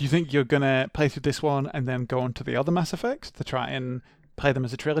 Do you think you're gonna play through this one and then go on to the other Mass Effects to try and play them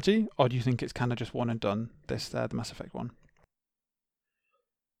as a trilogy, or do you think it's kind of just one and done? The Mass Effect one.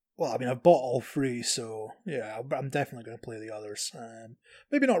 Well, I mean, I've bought all three, so yeah, I'm definitely going to play the others.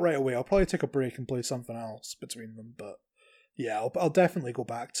 Maybe not right away. I'll probably take a break and play something else between them. But yeah, I'll definitely go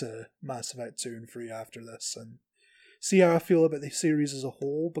back to Mass Effect 2 and 3 after this and see how I feel about the series as a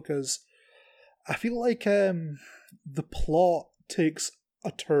whole, because I feel like the plot takes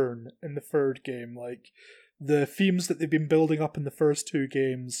a turn in the third game. Like, the themes that they've been building up in the first two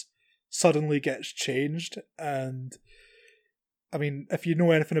games suddenly gets changed, and I mean, if you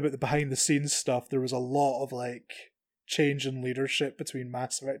know anything about the behind the scenes stuff, there was a lot of like change in leadership between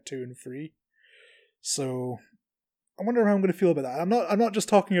Mass Effect 2 and 3. So I wonder how I'm going to feel about that. I'm not just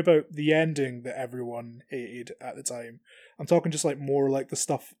talking about the ending that everyone hated at the time. I'm talking just like more like the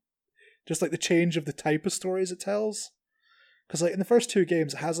stuff, just like the change of the type of stories it tells. Because like in the first two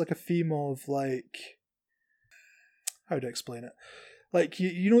games, it has like a theme of like, how to explain it? Like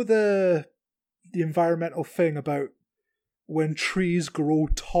you know the environmental thing about when trees grow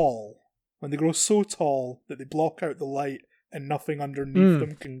tall, when they grow so tall that they block out the light and nothing underneath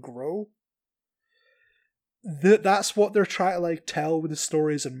them can grow. That's what they're trying to like tell with the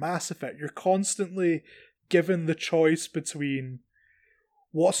stories in Mass Effect. You're constantly given the choice between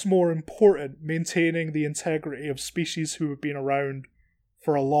what's more important, maintaining the integrity of species who have been around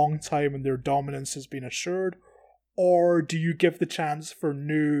for a long time and their dominance has been assured, or do you give the chance for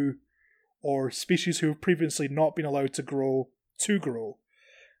new or species who have previously not been allowed to grow.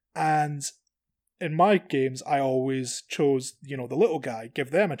 And in my games, I always chose, the little guy,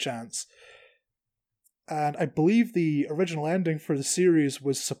 give them a chance. And I believe the original ending for the series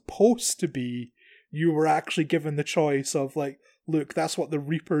was supposed to be you were actually given the choice of like, look, that's what the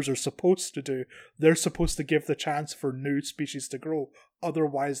Reapers are supposed to do. They're supposed to give the chance for new species to grow.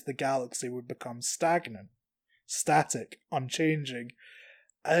 Otherwise, the galaxy would become stagnant, static, unchanging.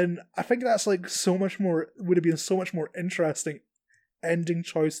 And I think that's like would have been so much more interesting ending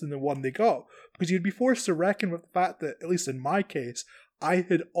choice than the one they got. Because you'd be forced to reckon with the fact that, at least in my case, I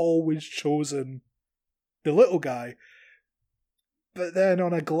had always chosen the little guy. But then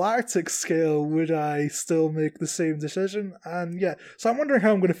on a galactic scale, would I still make the same decision? And yeah, so I'm wondering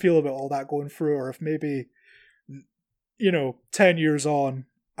how I'm going to feel about all that going through, or if maybe, 10 years on,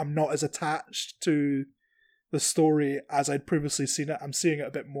 I'm not as attached to the story as I'd previously seen it. I'm seeing it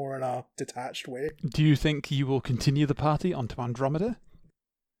a bit more in a detached way. Do you think you will continue the party onto Andromeda?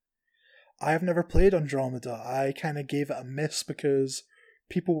 I have never played Andromeda. I kind of gave it a miss because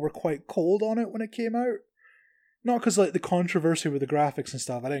people were quite cold on it when it came out. Not because like the controversy with the graphics and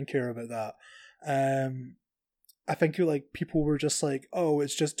stuff. I didn't care about that. I think like people were just like, oh,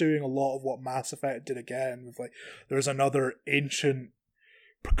 it's just doing a lot of what Mass Effect did again. With like, there's another ancient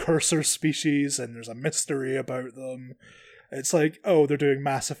precursor species and there's a mystery about them. It's like, oh, they're doing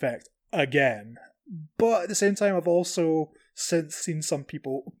Mass Effect again. But at the same time, I've also since seen some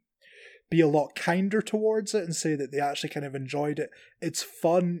people be a lot kinder towards it and say that they actually kind of enjoyed it. It's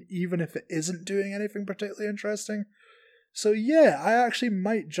fun, even if it isn't doing anything particularly interesting. So yeah, I actually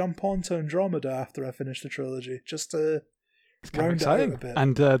might jump onto Andromeda after I finish the trilogy, just to round it out a bit.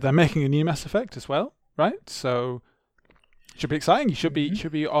 And they're making a new Mass Effect as well, right? So should be exciting. You should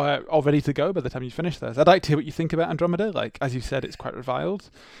be all ready to go by the time you finish this. I'd like to hear what you think about Andromeda. Like, as you said, it's quite reviled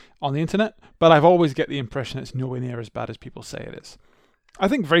on the internet, but I've always get the impression it's nowhere near as bad as people say it is. I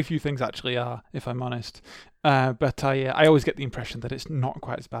think very few things actually are, if I'm honest. But I always get the impression that it's not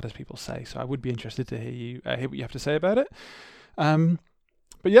quite as bad as people say. So I would be interested to hear what you have to say about it.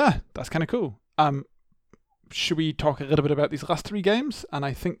 But yeah, that's kind of cool. Should we talk a little bit about these last 3 games? And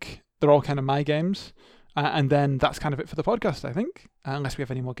I think they're all kind of my games. And then that's kind of it for the podcast, I think, unless we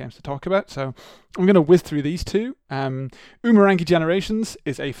have any more games to talk about. So I'm going to whiz through these 2. Umurangi Generations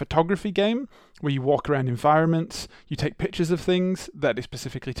is a photography game where you walk around environments, you take pictures of things that it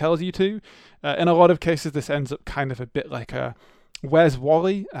specifically tells you to. In a lot of cases, this ends up kind of a bit like a Where's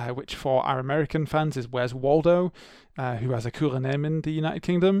Wally, which for our American fans is Where's Waldo, who has a cooler name in the United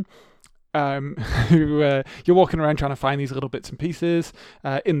Kingdom. You're walking around trying to find these little bits and pieces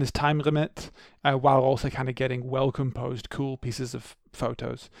in this time limit, while also kind of getting well-composed, cool pieces of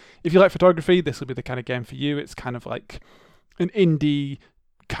photos. If you like photography, this will be the kind of game for you. It's kind of like an indie,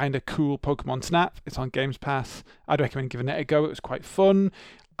 kind of cool Pokemon Snap. It's on Games Pass. I'd recommend giving it a go. It was quite fun.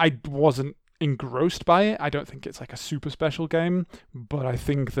 I wasn't engrossed by it. I don't think it's like a super special game, but I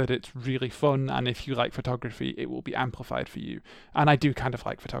think that it's really fun, and if you like photography, it will be amplified for you. And I do kind of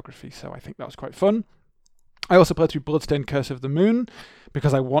like photography, so I think that was quite fun. I also played through Bloodstained Curse of the Moon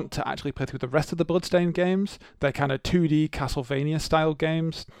because I want to actually play through the rest of the Bloodstained games. They're kind of 2D Castlevania style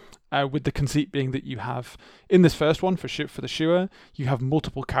games, with the conceit being that you have, in this first one for the Shua, you have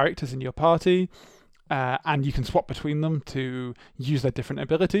multiple characters in your party, and you can swap between them to use their different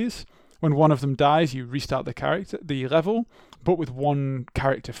abilities. When one of them dies, you restart the level, but with one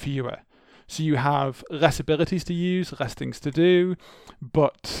character fewer. So you have less abilities to use, less things to do,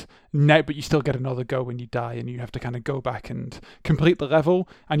 but you still get another go when you die, and you have to kind of go back and complete the level,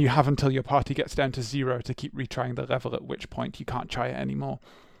 and you have until your party gets down to 0 to keep retrying the level, at which point you can't try it anymore.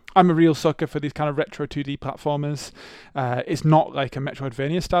 I'm a real sucker for these kind of retro 2D platformers. It's not like a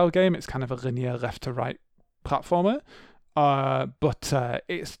Metroidvania style game, it's kind of a linear left to right platformer. But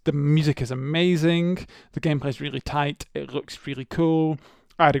the music is amazing, the gameplay is really tight, it looks really cool.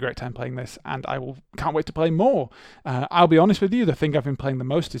 I had a great time playing this, and can't wait to play more. I'll be honest with you, the thing I've been playing the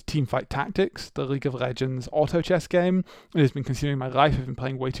most is Teamfight Tactics, the League of Legends auto chess game. It has been consuming my life. I've been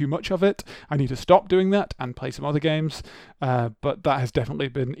playing way too much of it. I need to stop doing that and play some other games, but that has definitely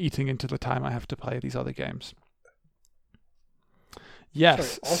been eating into the time I have to play these other games.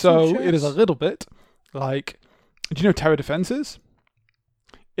 Yes, so it is a little bit like, do you know tower defenses?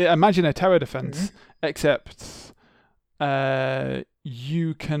 Imagine a tower defense, except the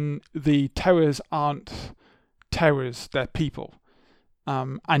towers aren't towers, they're people,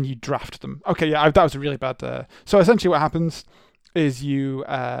 and you draft them. Okay, yeah, that was a really bad. So essentially, what happens is you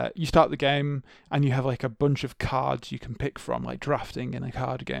start the game and you have like a bunch of cards you can pick from, like drafting in a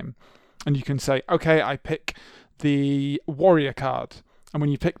card game, and you can say, okay, I pick the warrior card, and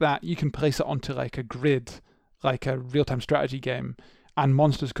when you pick that, you can place it onto like a grid, like a real-time strategy game, and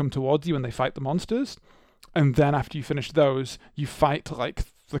monsters come towards you and they fight the monsters. And then after you finish those, you fight like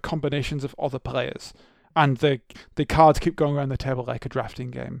the combinations of other players. And the cards keep going around the table like a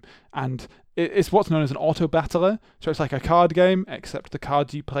drafting game. And it's what's known as an auto-battler. So it's like a card game, except the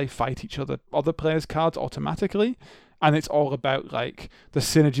cards you play fight each other players' cards automatically. And it's all about like the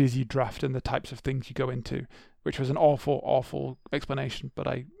synergies you draft and the types of things you go into, which was an awful, awful explanation, but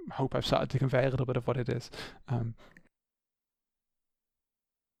I hope I've started to convey a little bit of what it is.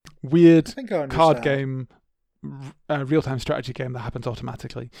 Weird card game, real-time strategy game that happens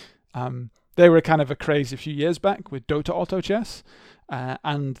automatically. They were kind of a craze a few years back with Dota Auto Chess,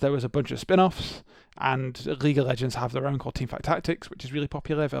 and there was a bunch of spin-offs, and League of Legends have their own called Teamfight Tactics, which is really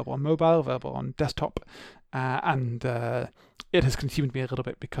popular, available on mobile, available on desktop, and it has consumed me a little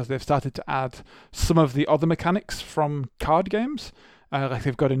bit because they've started to add some of the other mechanics from card games. Like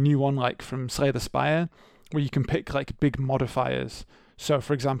they've got a new one like from Slay the Spire, where you can pick like big modifiers. So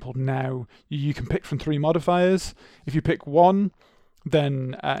for example, now you can pick from 3 modifiers. If you pick 1,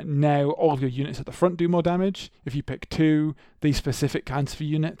 then now all of your units at the front do more damage. If you pick 2, these specific kinds of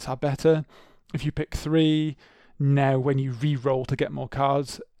units are better. If you pick 3, now when you re-roll to get more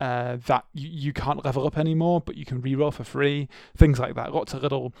cards, that you can't level up anymore, but you can re-roll for free. Things like that. Lots of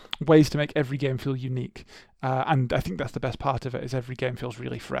little ways to make every game feel unique. And I think that's the best part of it, is every game feels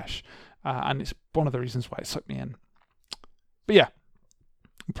really fresh. And it's one of the reasons why it sucked me in. But yeah,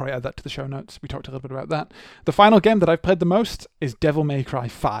 We'll probably add that to the show notes. We talked a little bit about that. The final game that I've played the most is Devil May Cry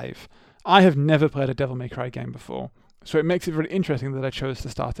 5. I have never played a Devil May Cry game before, so it makes it very interesting that I chose to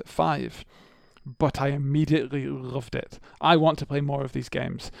start at 5. But I immediately loved it. I want to play more of these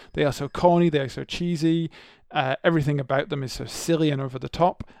games. They are so corny, they are so cheesy, everything about them is so silly and over the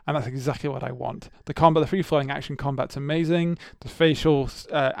top, and that's exactly what I want. The free-flowing action combat's amazing, the facial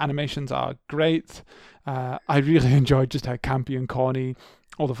animations are great. I really enjoyed just how campy and corny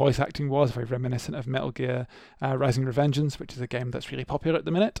all the voice acting was, very reminiscent of Metal Gear Rising Revengeance, which is a game that's really popular at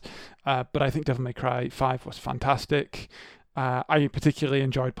the minute. But I think Devil May Cry 5 was fantastic. I particularly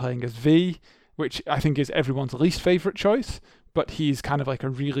enjoyed playing as V, which I think is everyone's least favourite choice, but he's kind of like a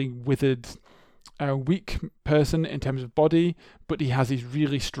really withered, weak person in terms of body, but he has these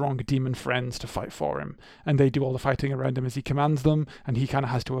really strong demon friends to fight for him, and they do all the fighting around him as he commands them, and he kind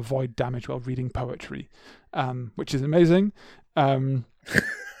of has to avoid damage while reading poetry, which is amazing.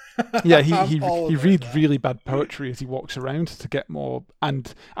 Yeah, he reads really bad poetry as he walks around to get more,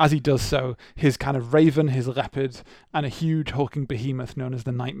 and as he does so, his kind of raven, his leopard, and a huge hulking behemoth known as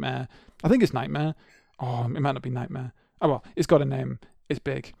the Nightmare. I think it's Nightmare. Oh, it might not be Nightmare. Oh well, it's got a name. It's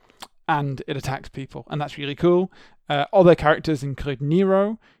big, and it attacks people, and that's really cool. Other characters include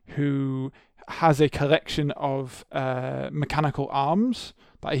Nero, who has a collection of mechanical arms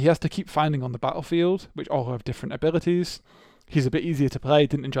that he has to keep finding on the battlefield, which all have different abilities. He's a bit easier to play,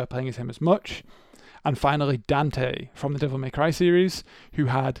 didn't enjoy playing as him as much. And finally, Dante from the Devil May Cry series, who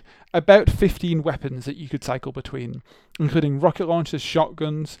had about 15 weapons that you could cycle between, including rocket launchers,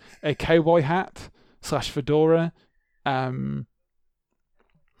 shotguns, a cowboy hat / fedora.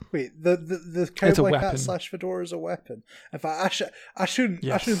 Wait, the cowboy hat / fedora is a weapon. In fact, I shouldn't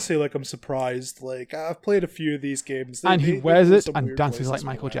say like I'm surprised. Like I've played a few of these games, he wears it and dances like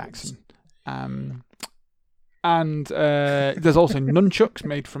Michael Jackson. And there's also nunchucks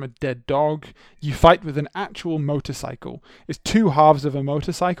made from a dead dog. You fight with an actual motorcycle. It's 2 halves of a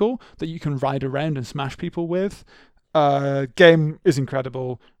motorcycle that you can ride around and smash people with. Game is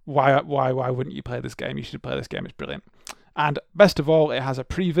incredible. Why wouldn't you play this game? You should play this game. It's brilliant. And best of all, it has a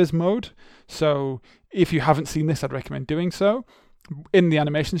previs mode. So if you haven't seen this, I'd recommend doing so. In the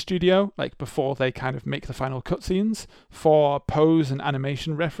animation studio, like before they kind of make the final cutscenes, for pose and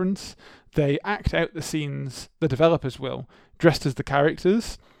animation reference, they act out the scenes, the developers will, dressed as the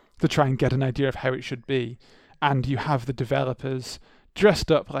characters to try and get an idea of how it should be. And you have the developers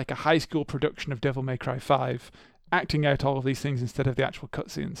dressed up like a high school production of Devil May Cry 5, acting out all of these things instead of the actual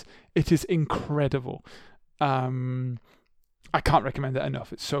cutscenes. It is incredible. I can't recommend it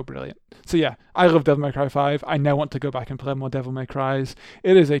enough. It's so brilliant. So yeah, I love Devil May Cry 5. I now want to go back and play more Devil May Crys.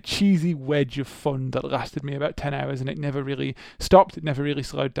 It is a cheesy wedge of fun that lasted me about 10 hours and it never really stopped. It never really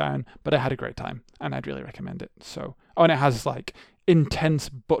slowed down, but I had a great time and I'd really recommend it. So, and it has like intense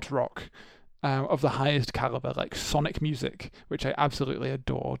butt rock of the highest caliber, like sonic music, which I absolutely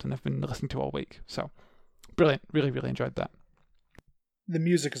adored and have been listening to all week. So brilliant. Really, really enjoyed that. The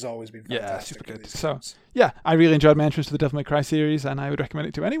music has always been fantastic. Yeah, super good. So, yeah, I really enjoyed my entrance to the Devil May Cry series, and I would recommend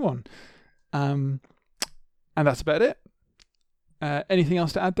it to anyone. And that's about it. Anything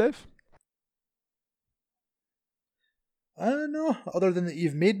else to add, Dave? I don't know. Other than that,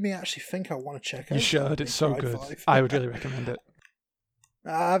 you've made me actually think I want to check out. You should. It's so good. I would really recommend it.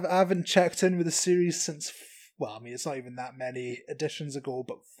 I haven't checked in with the series since. Well, I mean, it's not even that many editions ago,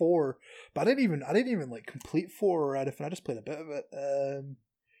 but 4. But I didn't even like complete 4 or anything. I just played a bit of it.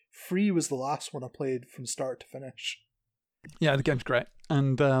 3 was the last one I played from start to finish. Yeah, the game's great,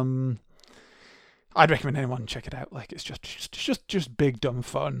 and I'd recommend anyone check it out. Like, it's just big dumb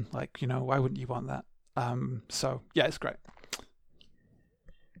fun. Like, you know, why wouldn't you want that? So yeah, it's great.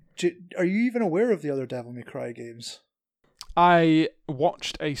 Are you even aware of the other Devil May Cry games? I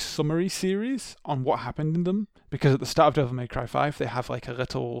watched a summary series on what happened in them, because at the start of Devil May Cry 5, they have like a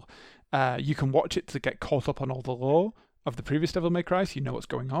little, you can watch it to get caught up on all the lore of the previous Devil May Cry, so you know what's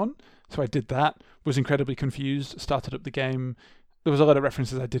going on. So I did that, was incredibly confused, started up the game. There was a lot of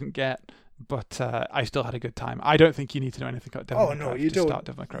references I didn't get, but I still had a good time. I don't think you need to know anything about Devil May Cry to start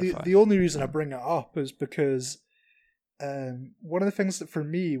Devil May Cry 5. The only reason I bring it up is because one of the things that for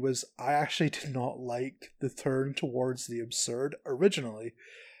me was I actually did not like the turn towards the absurd originally,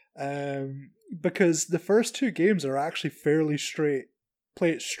 because the first 2 games are actually fairly straight.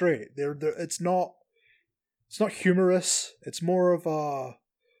 Play it straight. It's not humorous. It's more of a.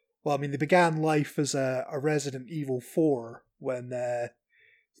 Well, I mean, they began life as a Resident Evil 4 when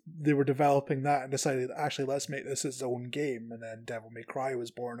they were developing that and decided, actually, let's make this its own game, and then Devil May Cry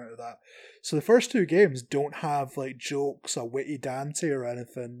was born out of that. So the first 2 games don't have like jokes, a witty Dante or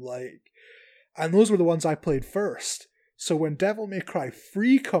anything like, and those were the ones I played first. So when Devil May Cry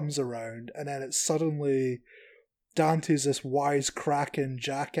 3 comes around, and then it's suddenly Dante's this wisecracking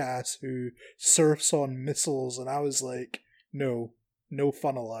jackass who surfs on missiles, and I was like, no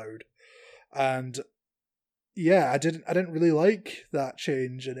fun allowed. And yeah, I didn't really like that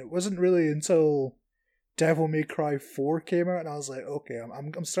change, and it wasn't really until Devil May Cry 4 came out, and I was like, okay,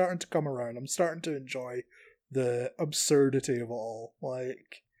 I'm starting to come around. I'm starting to enjoy the absurdity of it all.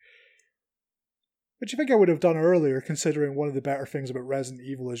 Like, which I think I would have done earlier, considering one of the better things about Resident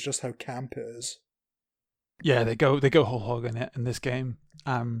Evil is just how camp it is. Yeah, they go whole hog in it in this game,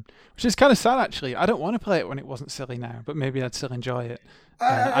 which is kind of sad actually. I don't want to play it when it wasn't silly now, but maybe I'd still enjoy it.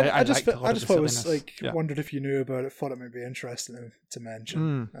 I just thought it was like, wondered if you knew about it, thought it might be interesting to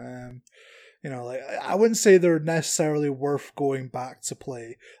mention. You know, like, I wouldn't say they're necessarily worth going back to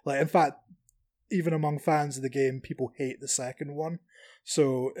play. Like, in fact, even among fans of the game, people hate the second one.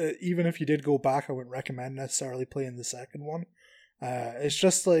 So even if you did go back, I wouldn't recommend necessarily playing the second one. It's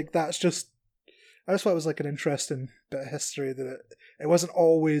just like, I just thought it was like an interesting bit of history that it wasn't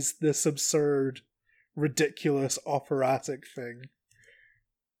always this absurd, ridiculous, operatic thing.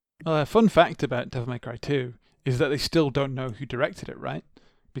 Well, a fun fact about Devil May Cry 2 is that they still don't know who directed it, right?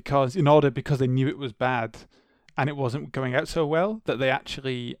 Because they knew it was bad and it wasn't going out so well, that they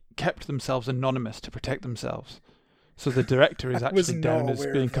actually kept themselves anonymous to protect themselves. So the director is actually down as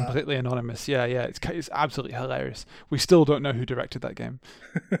being completely anonymous. Yeah, it's absolutely hilarious. We still don't know who directed that game.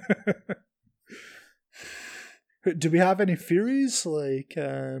 Do we have any theories? Like,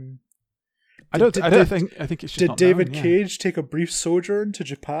 I think it's just did not David known, Cage take a brief sojourn to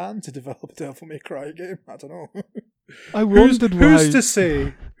Japan to develop a Devil May Cry game? I don't know. I wondered why. Who's to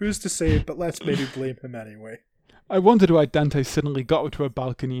say? Who's to say? But let's maybe blame him anyway. I wondered why Dante suddenly got up to a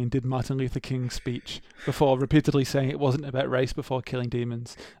balcony and did Martin Luther King's speech before repeatedly saying it wasn't about race before killing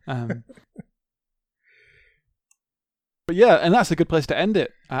demons. But yeah, and that's a good place to end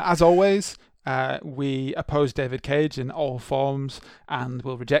it. As always, we oppose David Cage in all forms and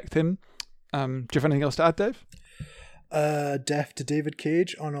will reject him. Do you have anything else to add, Dave? Death to David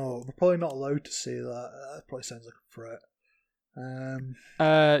Cage? Oh no, we're probably not allowed to say that. That probably sounds like a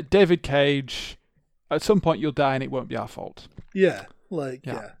threat. David Cage, at some point you'll die and it won't be our fault. Yeah,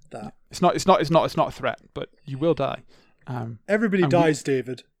 that. It's not a threat, but you will die. Everybody dies,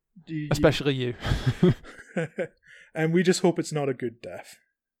 David. Especially you. And we just hope it's not a good death.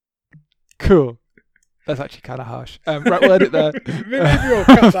 Cool. That's actually kind of harsh. Right, we'll edit there. Maybe we'll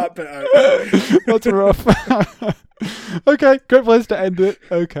cut that bit out. That's rough. Okay, great place to end it.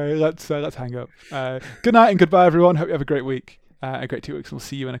 Okay, let's hang up. Good night and goodbye, everyone. Hope you have a great week. A great 2 weeks. We'll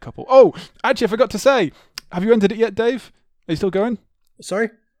see you in a couple. Oh, actually, I forgot to say, have you ended it yet, Dave? Are you still going? Sorry?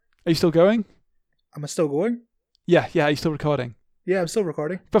 Are you still going? Am I still going? Yeah. Are you still recording? Yeah, I'm still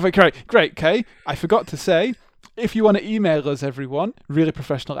recording. Perfect. Great. Okay. I forgot to say, if you want to email us, everyone, really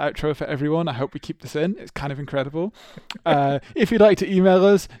professional outro for everyone. I hope we keep this in. It's kind of incredible. If you'd like to email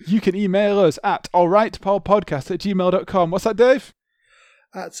us, you can email us at allrightpalpodcast@gmail.com. What's that, Dave?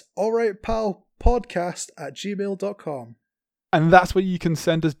 At allrightpalpodcast@gmail.com. And that's where you can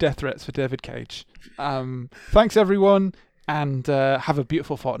send us death threats for David Cage. Thanks, everyone, and have a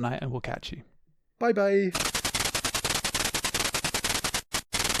beautiful fortnight, and we'll catch you. Bye-bye.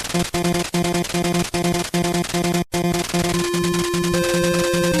 Thank you.